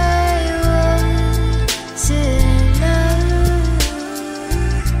wasn't enough.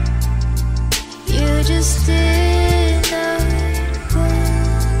 You just did not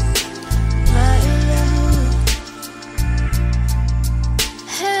want my love.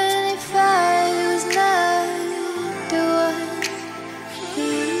 And if I was not the one for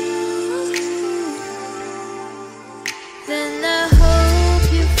you, then I hope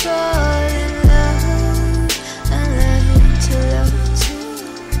you fall in love and learn to love too.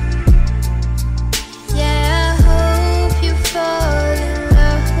 Yeah, I hope you fall in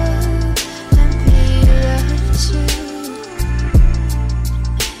love and be loved too.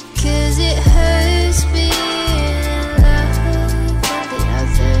 'Cause it hurts being in love when the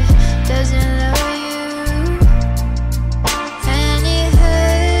other doesn't love you. And it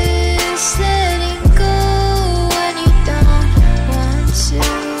hurts letting go when you don't want to.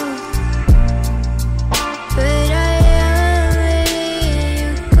 But I am letting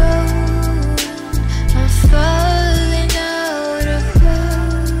you go. I'm falling out of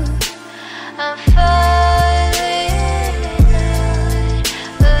love. I'm falling out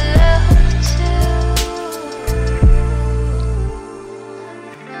of love too.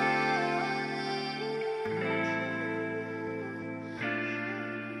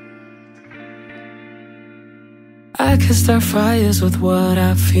 I can start fires with what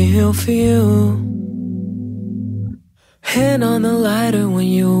I feel for you. Hand on the lighter when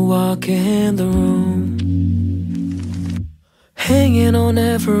you walk in the room. Hanging on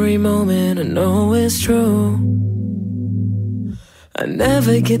every moment, I know it's true. I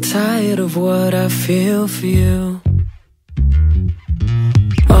never get tired of what I feel for you.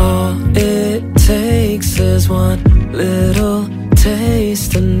 All it takes is one little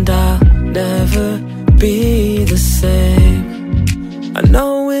taste, and I'll never be the same. I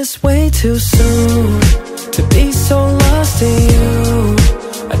know it's way too soon to be so lost in you.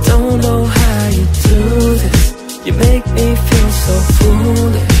 I don't know how you do this. You make me feel so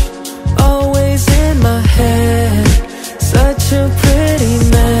foolish. Always in my head, such a pretty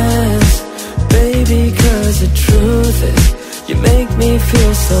mess. Baby, 'cause the truth is, you make me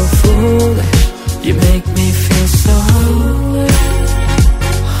feel so foolish. You make me feel so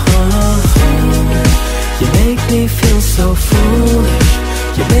You make me feel so foolish.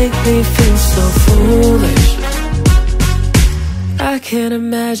 You make me feel so foolish. I can't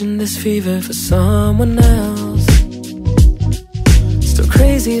imagine this fever for someone else. Still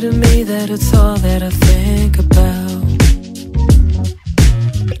crazy to me that it's all that I think about.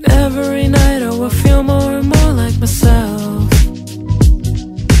 And every night I will feel more and more like myself.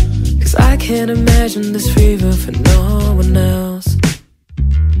 'Cause I can't imagine this fever for no one else.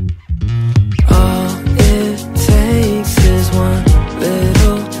 All it takes is one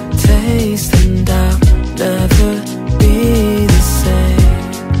little taste, and I'll never be the same.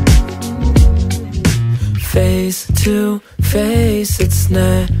 Face to face, it's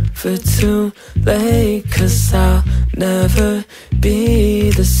never too late, 'cause I'll never be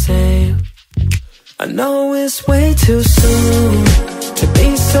the same. I know it's way too soon to be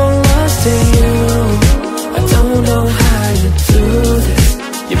so lost in you. I don't know how you do this.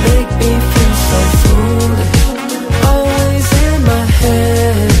 You make me feel so foolish. Always in my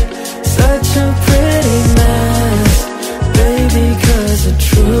head, such a pretty mess. Baby, 'cause the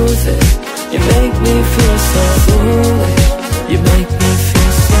truth is, you make me feel so foolish. You make me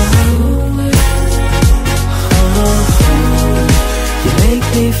feel so You make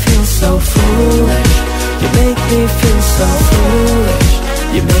me feel so foolish. You make me feel so foolish.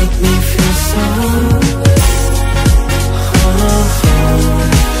 You make me feel so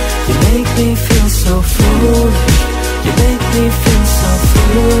You make me feel so foolish. You make me feel so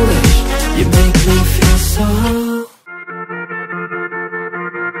foolish. You make me feel so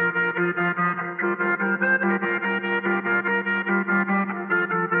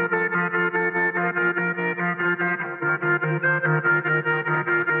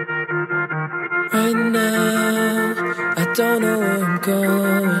Right now, I don't know where I'm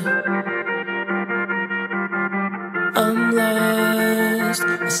going. I'm lost,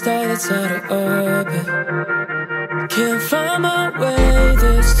 a star that's out of orbit. Can't find my way,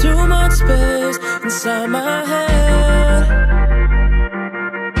 there's too much space inside my head.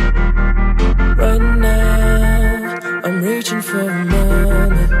 Right now, I'm reaching for a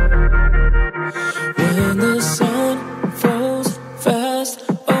moment when the sun falls fast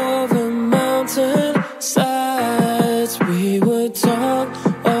over mountain sides. We would talk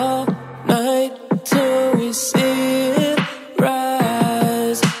all night till we see it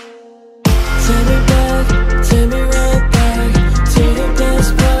rise. Take me back, take me right back to the best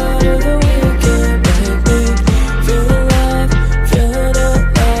part of the weekend. Make me feel alive, feeling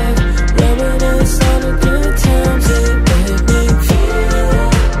alive. Reminisce on the good times. It make me feel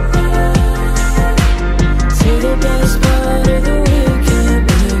alive. To the best part of the weekend.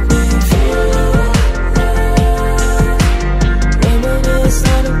 Make me feel alive. Reminisce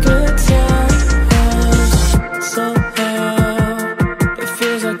on the good times. Somehow it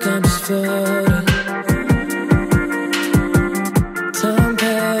feels like I'm just floating. Time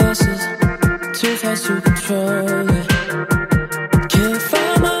passes too fast to control it. Can't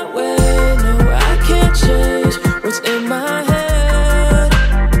find my way, no, I can't change what's in my head.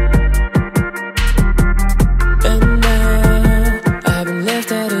 And now I've been left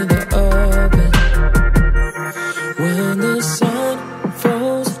out in the open when the sun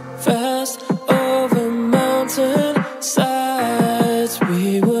falls fast over mountain sides. We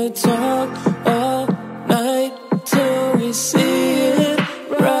would talk all night till we see it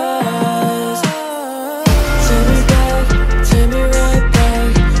rise. Take me back, take me right back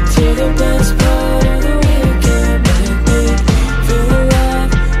to the best part of the weekend. Make me feel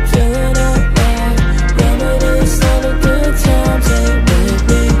alive, feeling alive. Reminisce on the good times. They make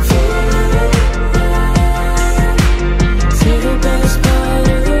me feel alive. To the best part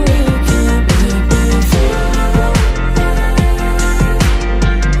of the weekend. Make me feel alive.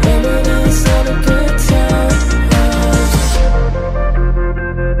 Reminisce on the good times.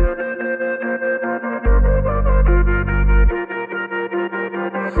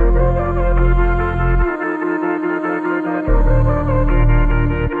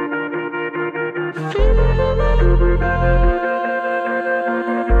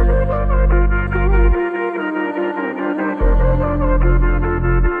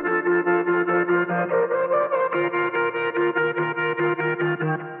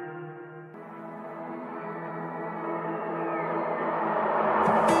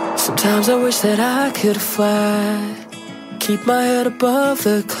 Sometimes I wish that I could fly, keep my head above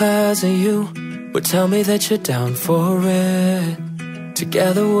the clouds, and you would tell me that you're down for it.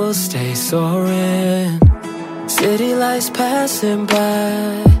 Together we'll stay soaring. City lights passing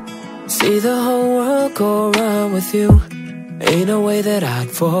by, see the whole world go round with you. Ain't no way that I'd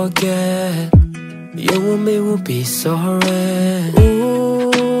forget. You and me will be soaring.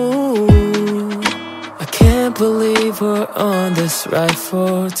 Ooh, I can't believe we're on this ride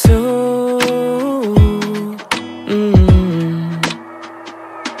for two.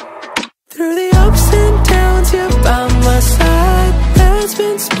 Through the ups and downs, you're by my side. Head's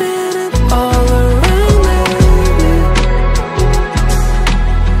been spinning all around lately.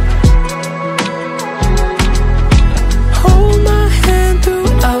 Hold my hand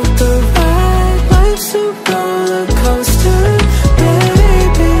throughout the ride. Life's a roller coaster,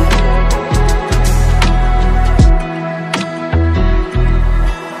 baby.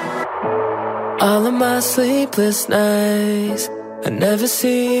 All of my sleepless nights, I never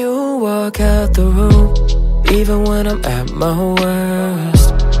see you walk out the room. Even when I'm at my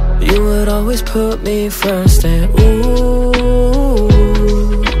worst, you would always put me first. And ooh,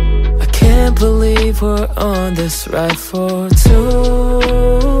 I can't believe we're on this ride for two.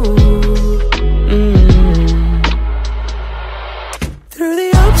 Through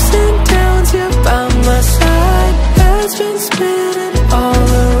the ups and downs, you're by my side. Head's been spinning all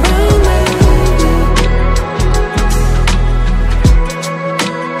around lately.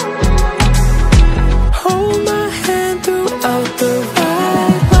 Hold my hand throughout the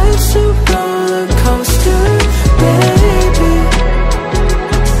ride. Life's a roller coaster, baby.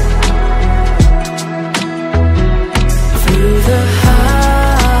 Through the highs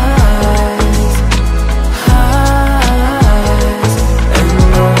and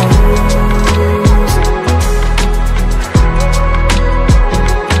lows.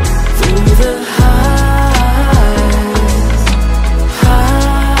 Through the highs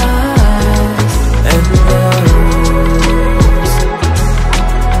and lows.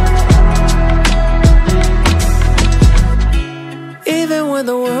 Even when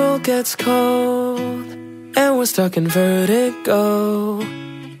the world gets cold and we're stuck in vertigo,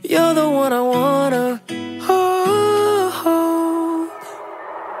 you're the one I wanna hold.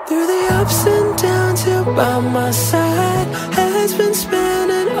 Through the ups and downs, you're by my side. Head's been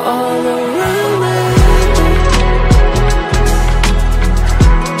spinning all around lately.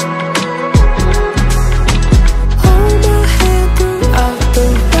 Hold my hand throughout the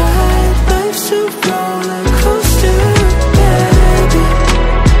ride. Life's a roller coaster, baby.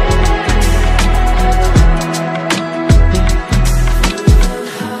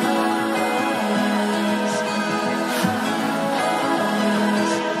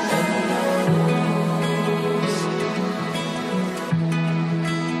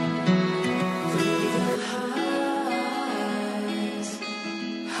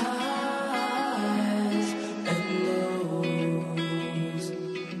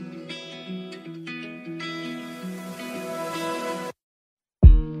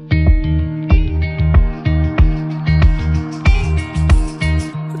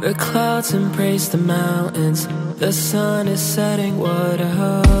 The clouds embrace the mountains. The sun is setting, what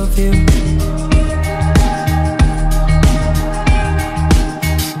of you?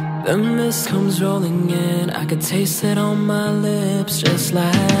 The mist comes rolling in, I could taste it on my lips, just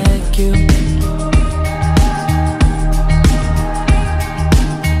like you.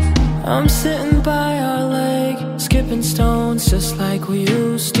 I'm sitting by our lake, skipping stones just like we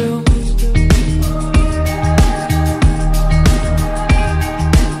used to.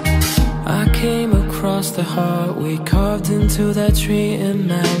 I came across the heart we carved into that tree in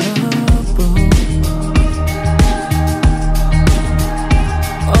Malibu.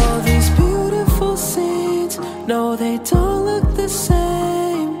 All these beautiful scenes, no, they don't look the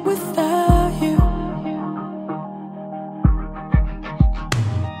same without you.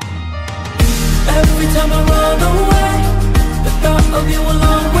 Every time I run away, the thought of you will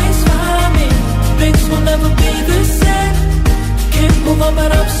always find me. Things will never be the same. Can't move on,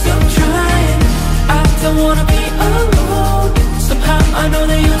 but I'm still trying. I don't wanna be alone. Somehow I know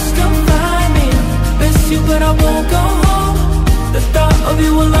that you'll still find me. Miss you, but I won't go home. The thought of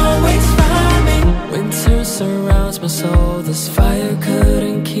you will always find me. Winter surrounds my soul. This fire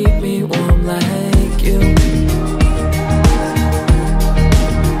couldn't keep me warm like you.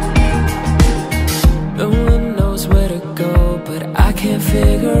 No one knows where to go, but I can't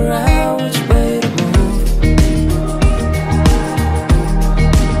figure out which way to move.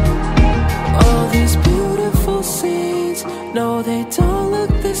 All these beautiful scenes, no, they don't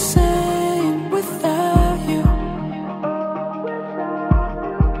look the same without you.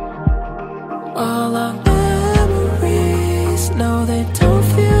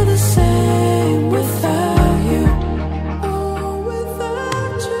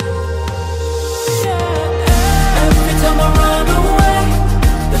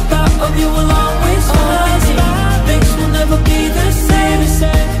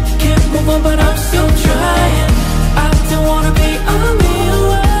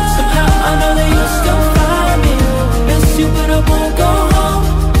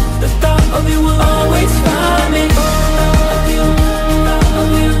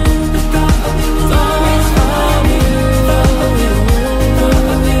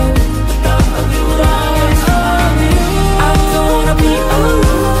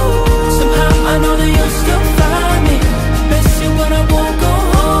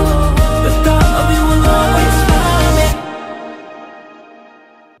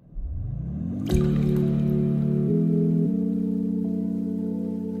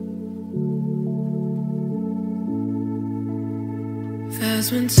 There's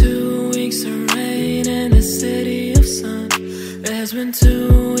been 2 weeks of rain in the city of sun. There's been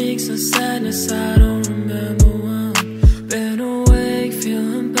 2 weeks of sadness, I don't remember one. Been awake,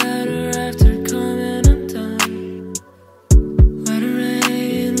 feeling better after coming undone. Let it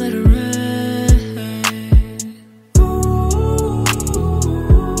rain, let it rain. Ooh,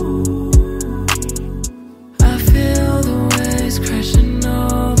 I feel the waves crashing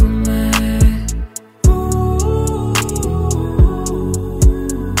over me. Ooh,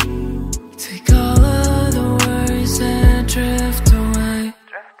 take all of the worries and drift away.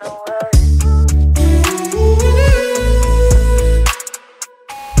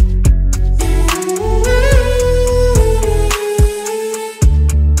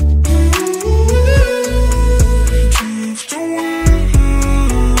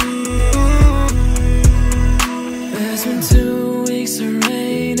 There's been 2 weeks of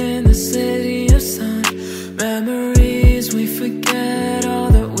rain in the city of sun. Memories we forget all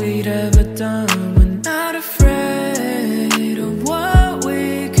that we'd ever done. We're not afraid of what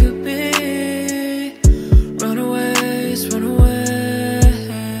we could be. Runaways, runaways.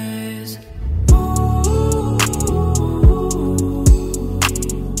 Ooh,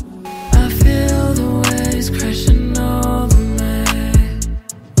 I feel the waves crashing over me.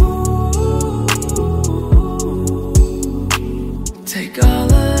 Ooh, take all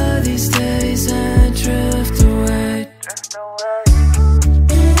of these days and drift away.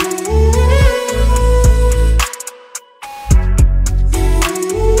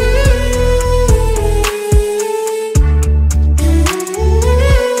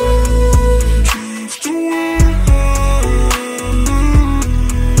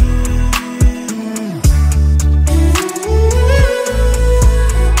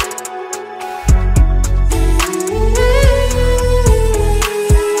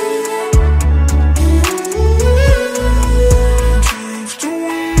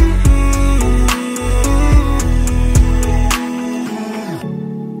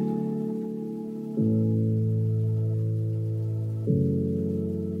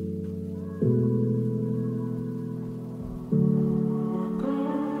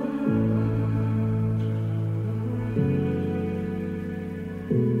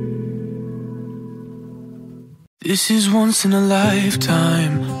 This is once in a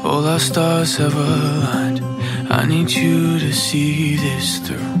lifetime, all our stars have aligned. I need you to see this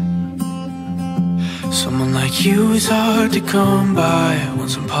through. Someone like you is hard to come by.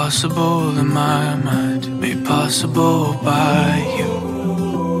 Once impossible in my mind, made possible by you.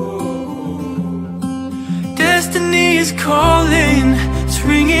 Destiny is calling, it's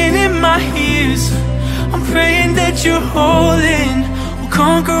ringing in my ears. I'm praying that you're holding, we'll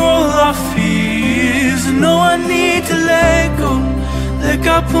conquer all our fears. I know I need to let go, let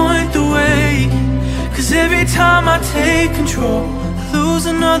God point the way. Cause every time I take control, I lose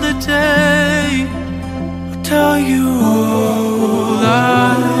another day. I'll tell you all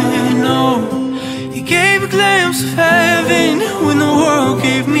I know. You gave a glimpse of heaven when the world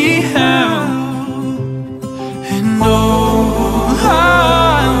gave me hell. And all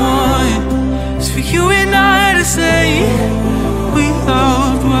I want is for you and I to say we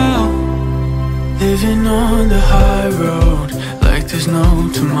loved well. Living on the high road, like there's no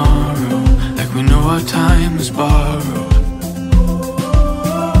tomorrow, like we know our time was borrowed.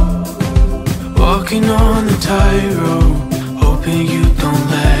 Walking on the tightrope, hoping you don't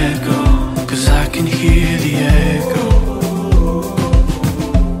let go, cause I can hear the echo.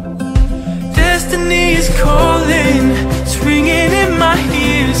 Destiny is calling, it's ringing in my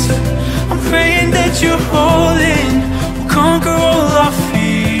ears. I'm praying that you're holding, we'll conquer all our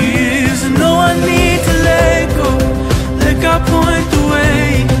fears. I know I need to let go, let God point the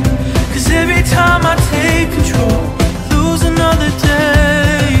way. Cause every time I take control, lose another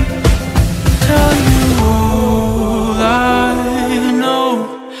day. Tell you all I know.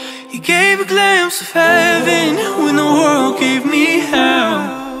 You gave a glimpse of heaven when the world gave me hell.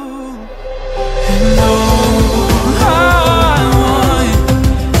 And all I want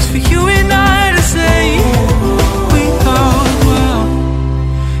is for you and I to say we loved well.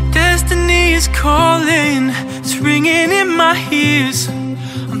 Destiny is calling, it's ringing in my ears.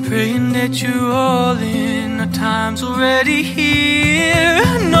 I'm praying that you're all in, our time's already here.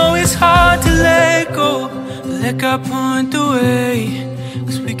 I know it's hard to let go, but let God point the way.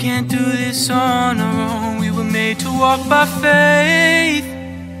 Cause we can't do this on our own, we were made to walk by faith.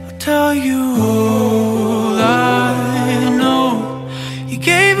 I'll tell you all I know. You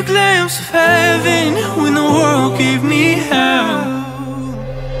gave a glimpse of heaven when the world gave me hell.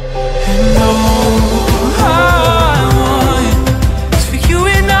 And all I want is for you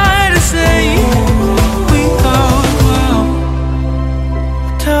and I to say we loved well.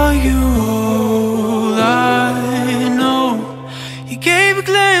 tell you all I know. You gave a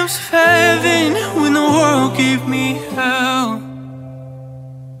glimpse of heaven when the world gave me hell.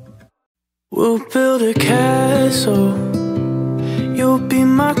 We'll build a castle, you'll be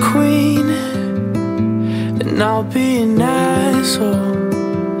my queen, and I'll be an asshole,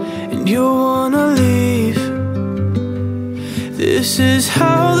 and you'll wanna leave. This is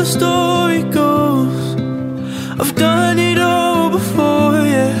how the story goes. I've done it all before,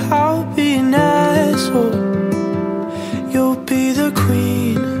 yeah. I'll be an asshole, you'll be the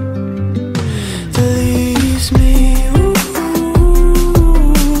queen that leaves me.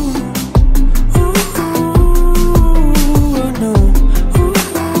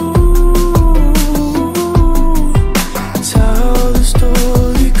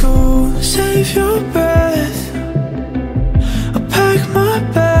 Save your breath, I'll pack my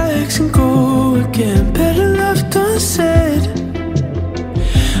bags and go again. Better left unsaid.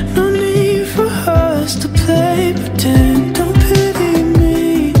 No need for us to play pretend. Don't pity me,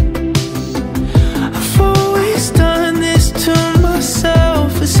 I've always done this to myself.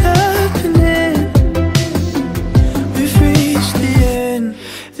 It's happening, we've reached the end.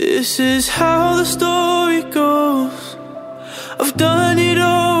 This is how the story goes. I've done it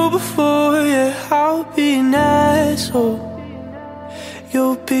all before, yeah. I'll be an asshole,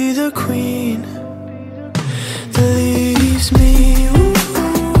 you'll be the queen that leaves me. Ooh,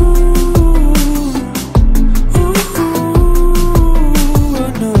 ooh, ooh, I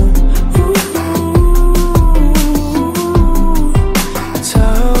know. Ooh, that's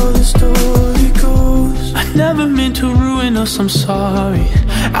how the story goes. I never meant to ruin us, I'm sorry.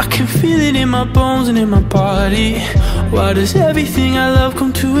 I can feel it in my bones and in my body. Why does everything I love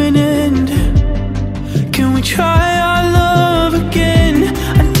come to an end? Can we try our love again?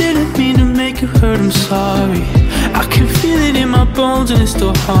 I didn't mean to make you hurt, I'm sorry. I can feel it in my bones and it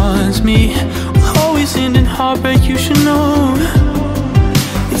still haunts me. We'll always end in heartbreak, you should know.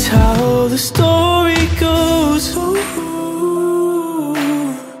 It's how the story goes. Ooh,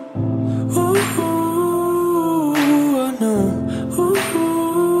 ooh, ooh, I know.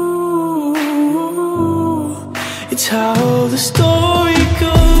 It's how the story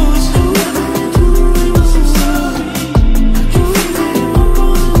goes.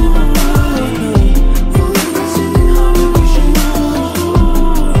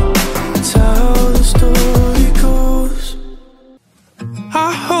 It's how the story goes.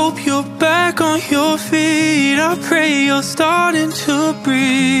 I hope you're back on your feet. I pray you're starting to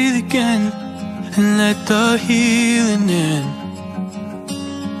breathe again, and let the healing in.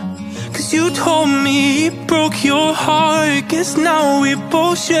 You told me it broke your heart. Guess now we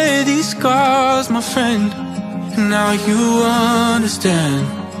both share these scars, my friend. And now you understand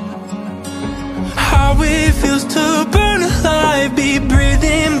how it feels to burn alive, be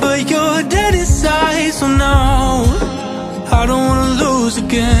breathing, but you're dead inside. So now I don't wanna lose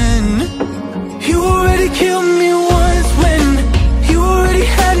again. You already killed me once when you already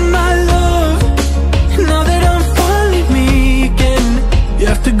had my love. And now that I'm finally me again, you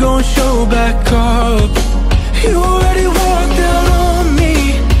have to go and show back up. You already walked out on me.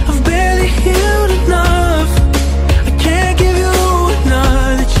 I've barely healed enough. I can't give you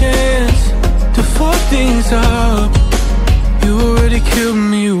another chance to fuck things up. You already killed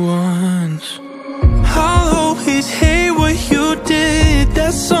me once. I'll always hate what you did.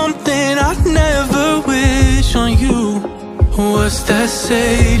 That's something I'd never wish on you. What's that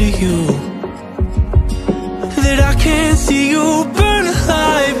say to you? That I can't see you burn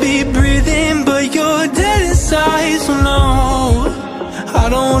alive, be breathing, but you're dead inside. So no, I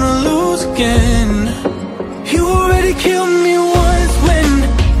don't wanna lose again. You already killed me once when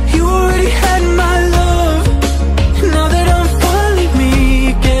you already had my love. And now that I'm finally me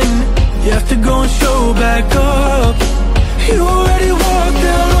again, you have to go and show back up. You already walked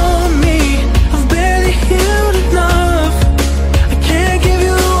out on me. I've barely healed enough. I can't give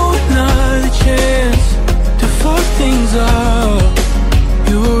you another chance to fuck things up.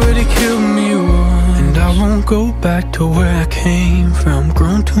 You already killed me once. And I won't go back to where I came from.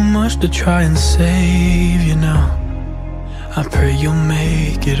 Grown too much to try and save you now. I pray you'll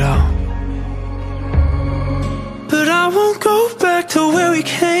make it out. But I won't go back to where we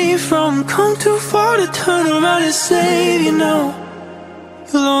came from. Come too far to turn around and save you now.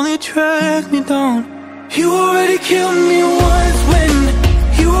 You'll only drag me down. You already killed me once when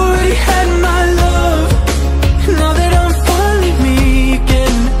you already had my love. And now that I'm finally me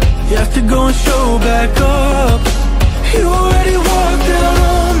again, you have to go and show back up. You already walked out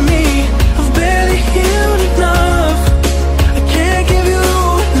on me. I've barely healed enough. I can't give you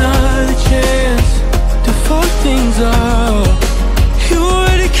another chance to fuck things up. You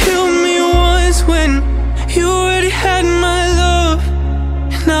already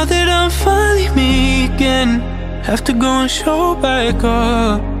then have to go and show back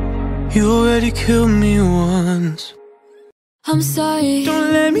up. You already killed me once. I'm sorry. Don't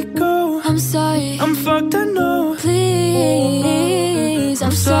let me go. I'm sorry. I'm fucked, I know. Please,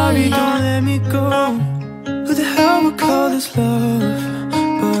 I'm sorry. Don't let me go. Who the hell would call this love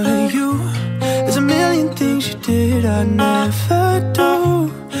but you? There's a million things you did I'd never do.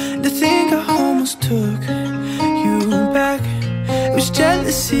 To think I almost took you back. It was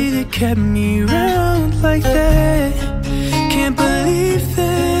jealousy that kept me around like that. Can't believe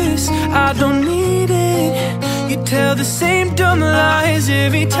this, I don't need it. You tell the same dumb lies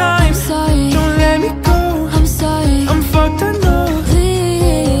every time. I'm sorry. Don't let me go. I'm sorry. I'm fucked, I know.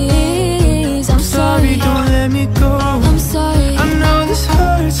 Please, I'm sorry. Don't let me go. I'm sorry. I know this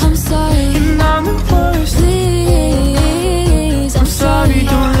hurts. I'm sorry. And I'm the worst. Please, I'm sorry.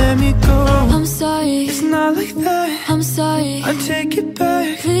 Don't let me go. I'm sorry. It's not like that. I'm sorry. I take it back.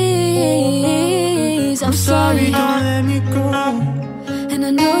 Please, I'm sorry. Don't let me go. And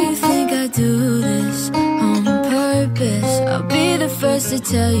I know you think I do this on purpose. I'll be the first to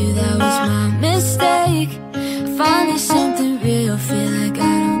tell you that was my mistake. Finally something real, feel like I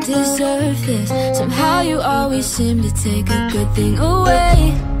don't deserve this. Somehow you always seem to take a good thing away.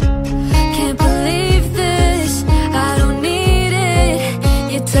 Can't believe this, I don't need it.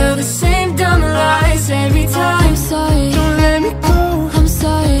 You tell the same dumb lies every time. I'm sorry. Don't let me go. I'm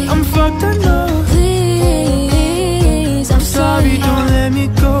sorry. I'm fucked, I know. Please, I'm sorry. Don't let me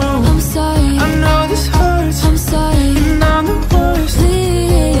go. I'm sorry. I know this hurts. I'm sorry. And I'm the worst.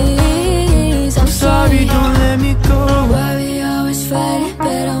 Please, I'm sorry. Don't let me go. Why we always fighting?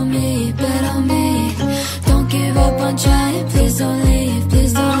 Bet on me, bet on me. Don't give up on trying. Please don't leave,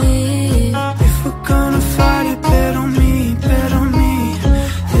 please don't leave. If we're gonna fight it, bet on me, bet on me.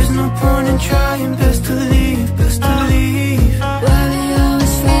 There's no point in trying, best to leave, best to leave. Why we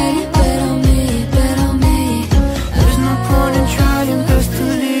always fighting? Bet on me, bet on me. There's no point in trying, best to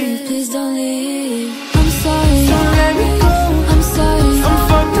leave. Please don't leave. I'm sorry. Don't let me go. I'm sorry. I'm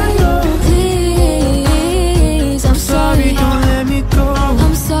fucked, I know. Please, I'm sorry. Don't let me go.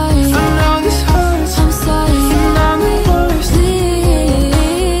 I'm sorry. I know this hurts. I'm sorry. And I'm the worst.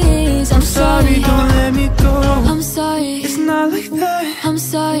 Please, I'm sorry. Don't let me go. I'm sorry. It's not like that. I'm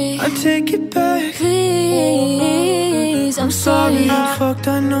sorry. I take it back. Please, I'm sorry. I'm fucked,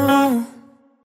 I know.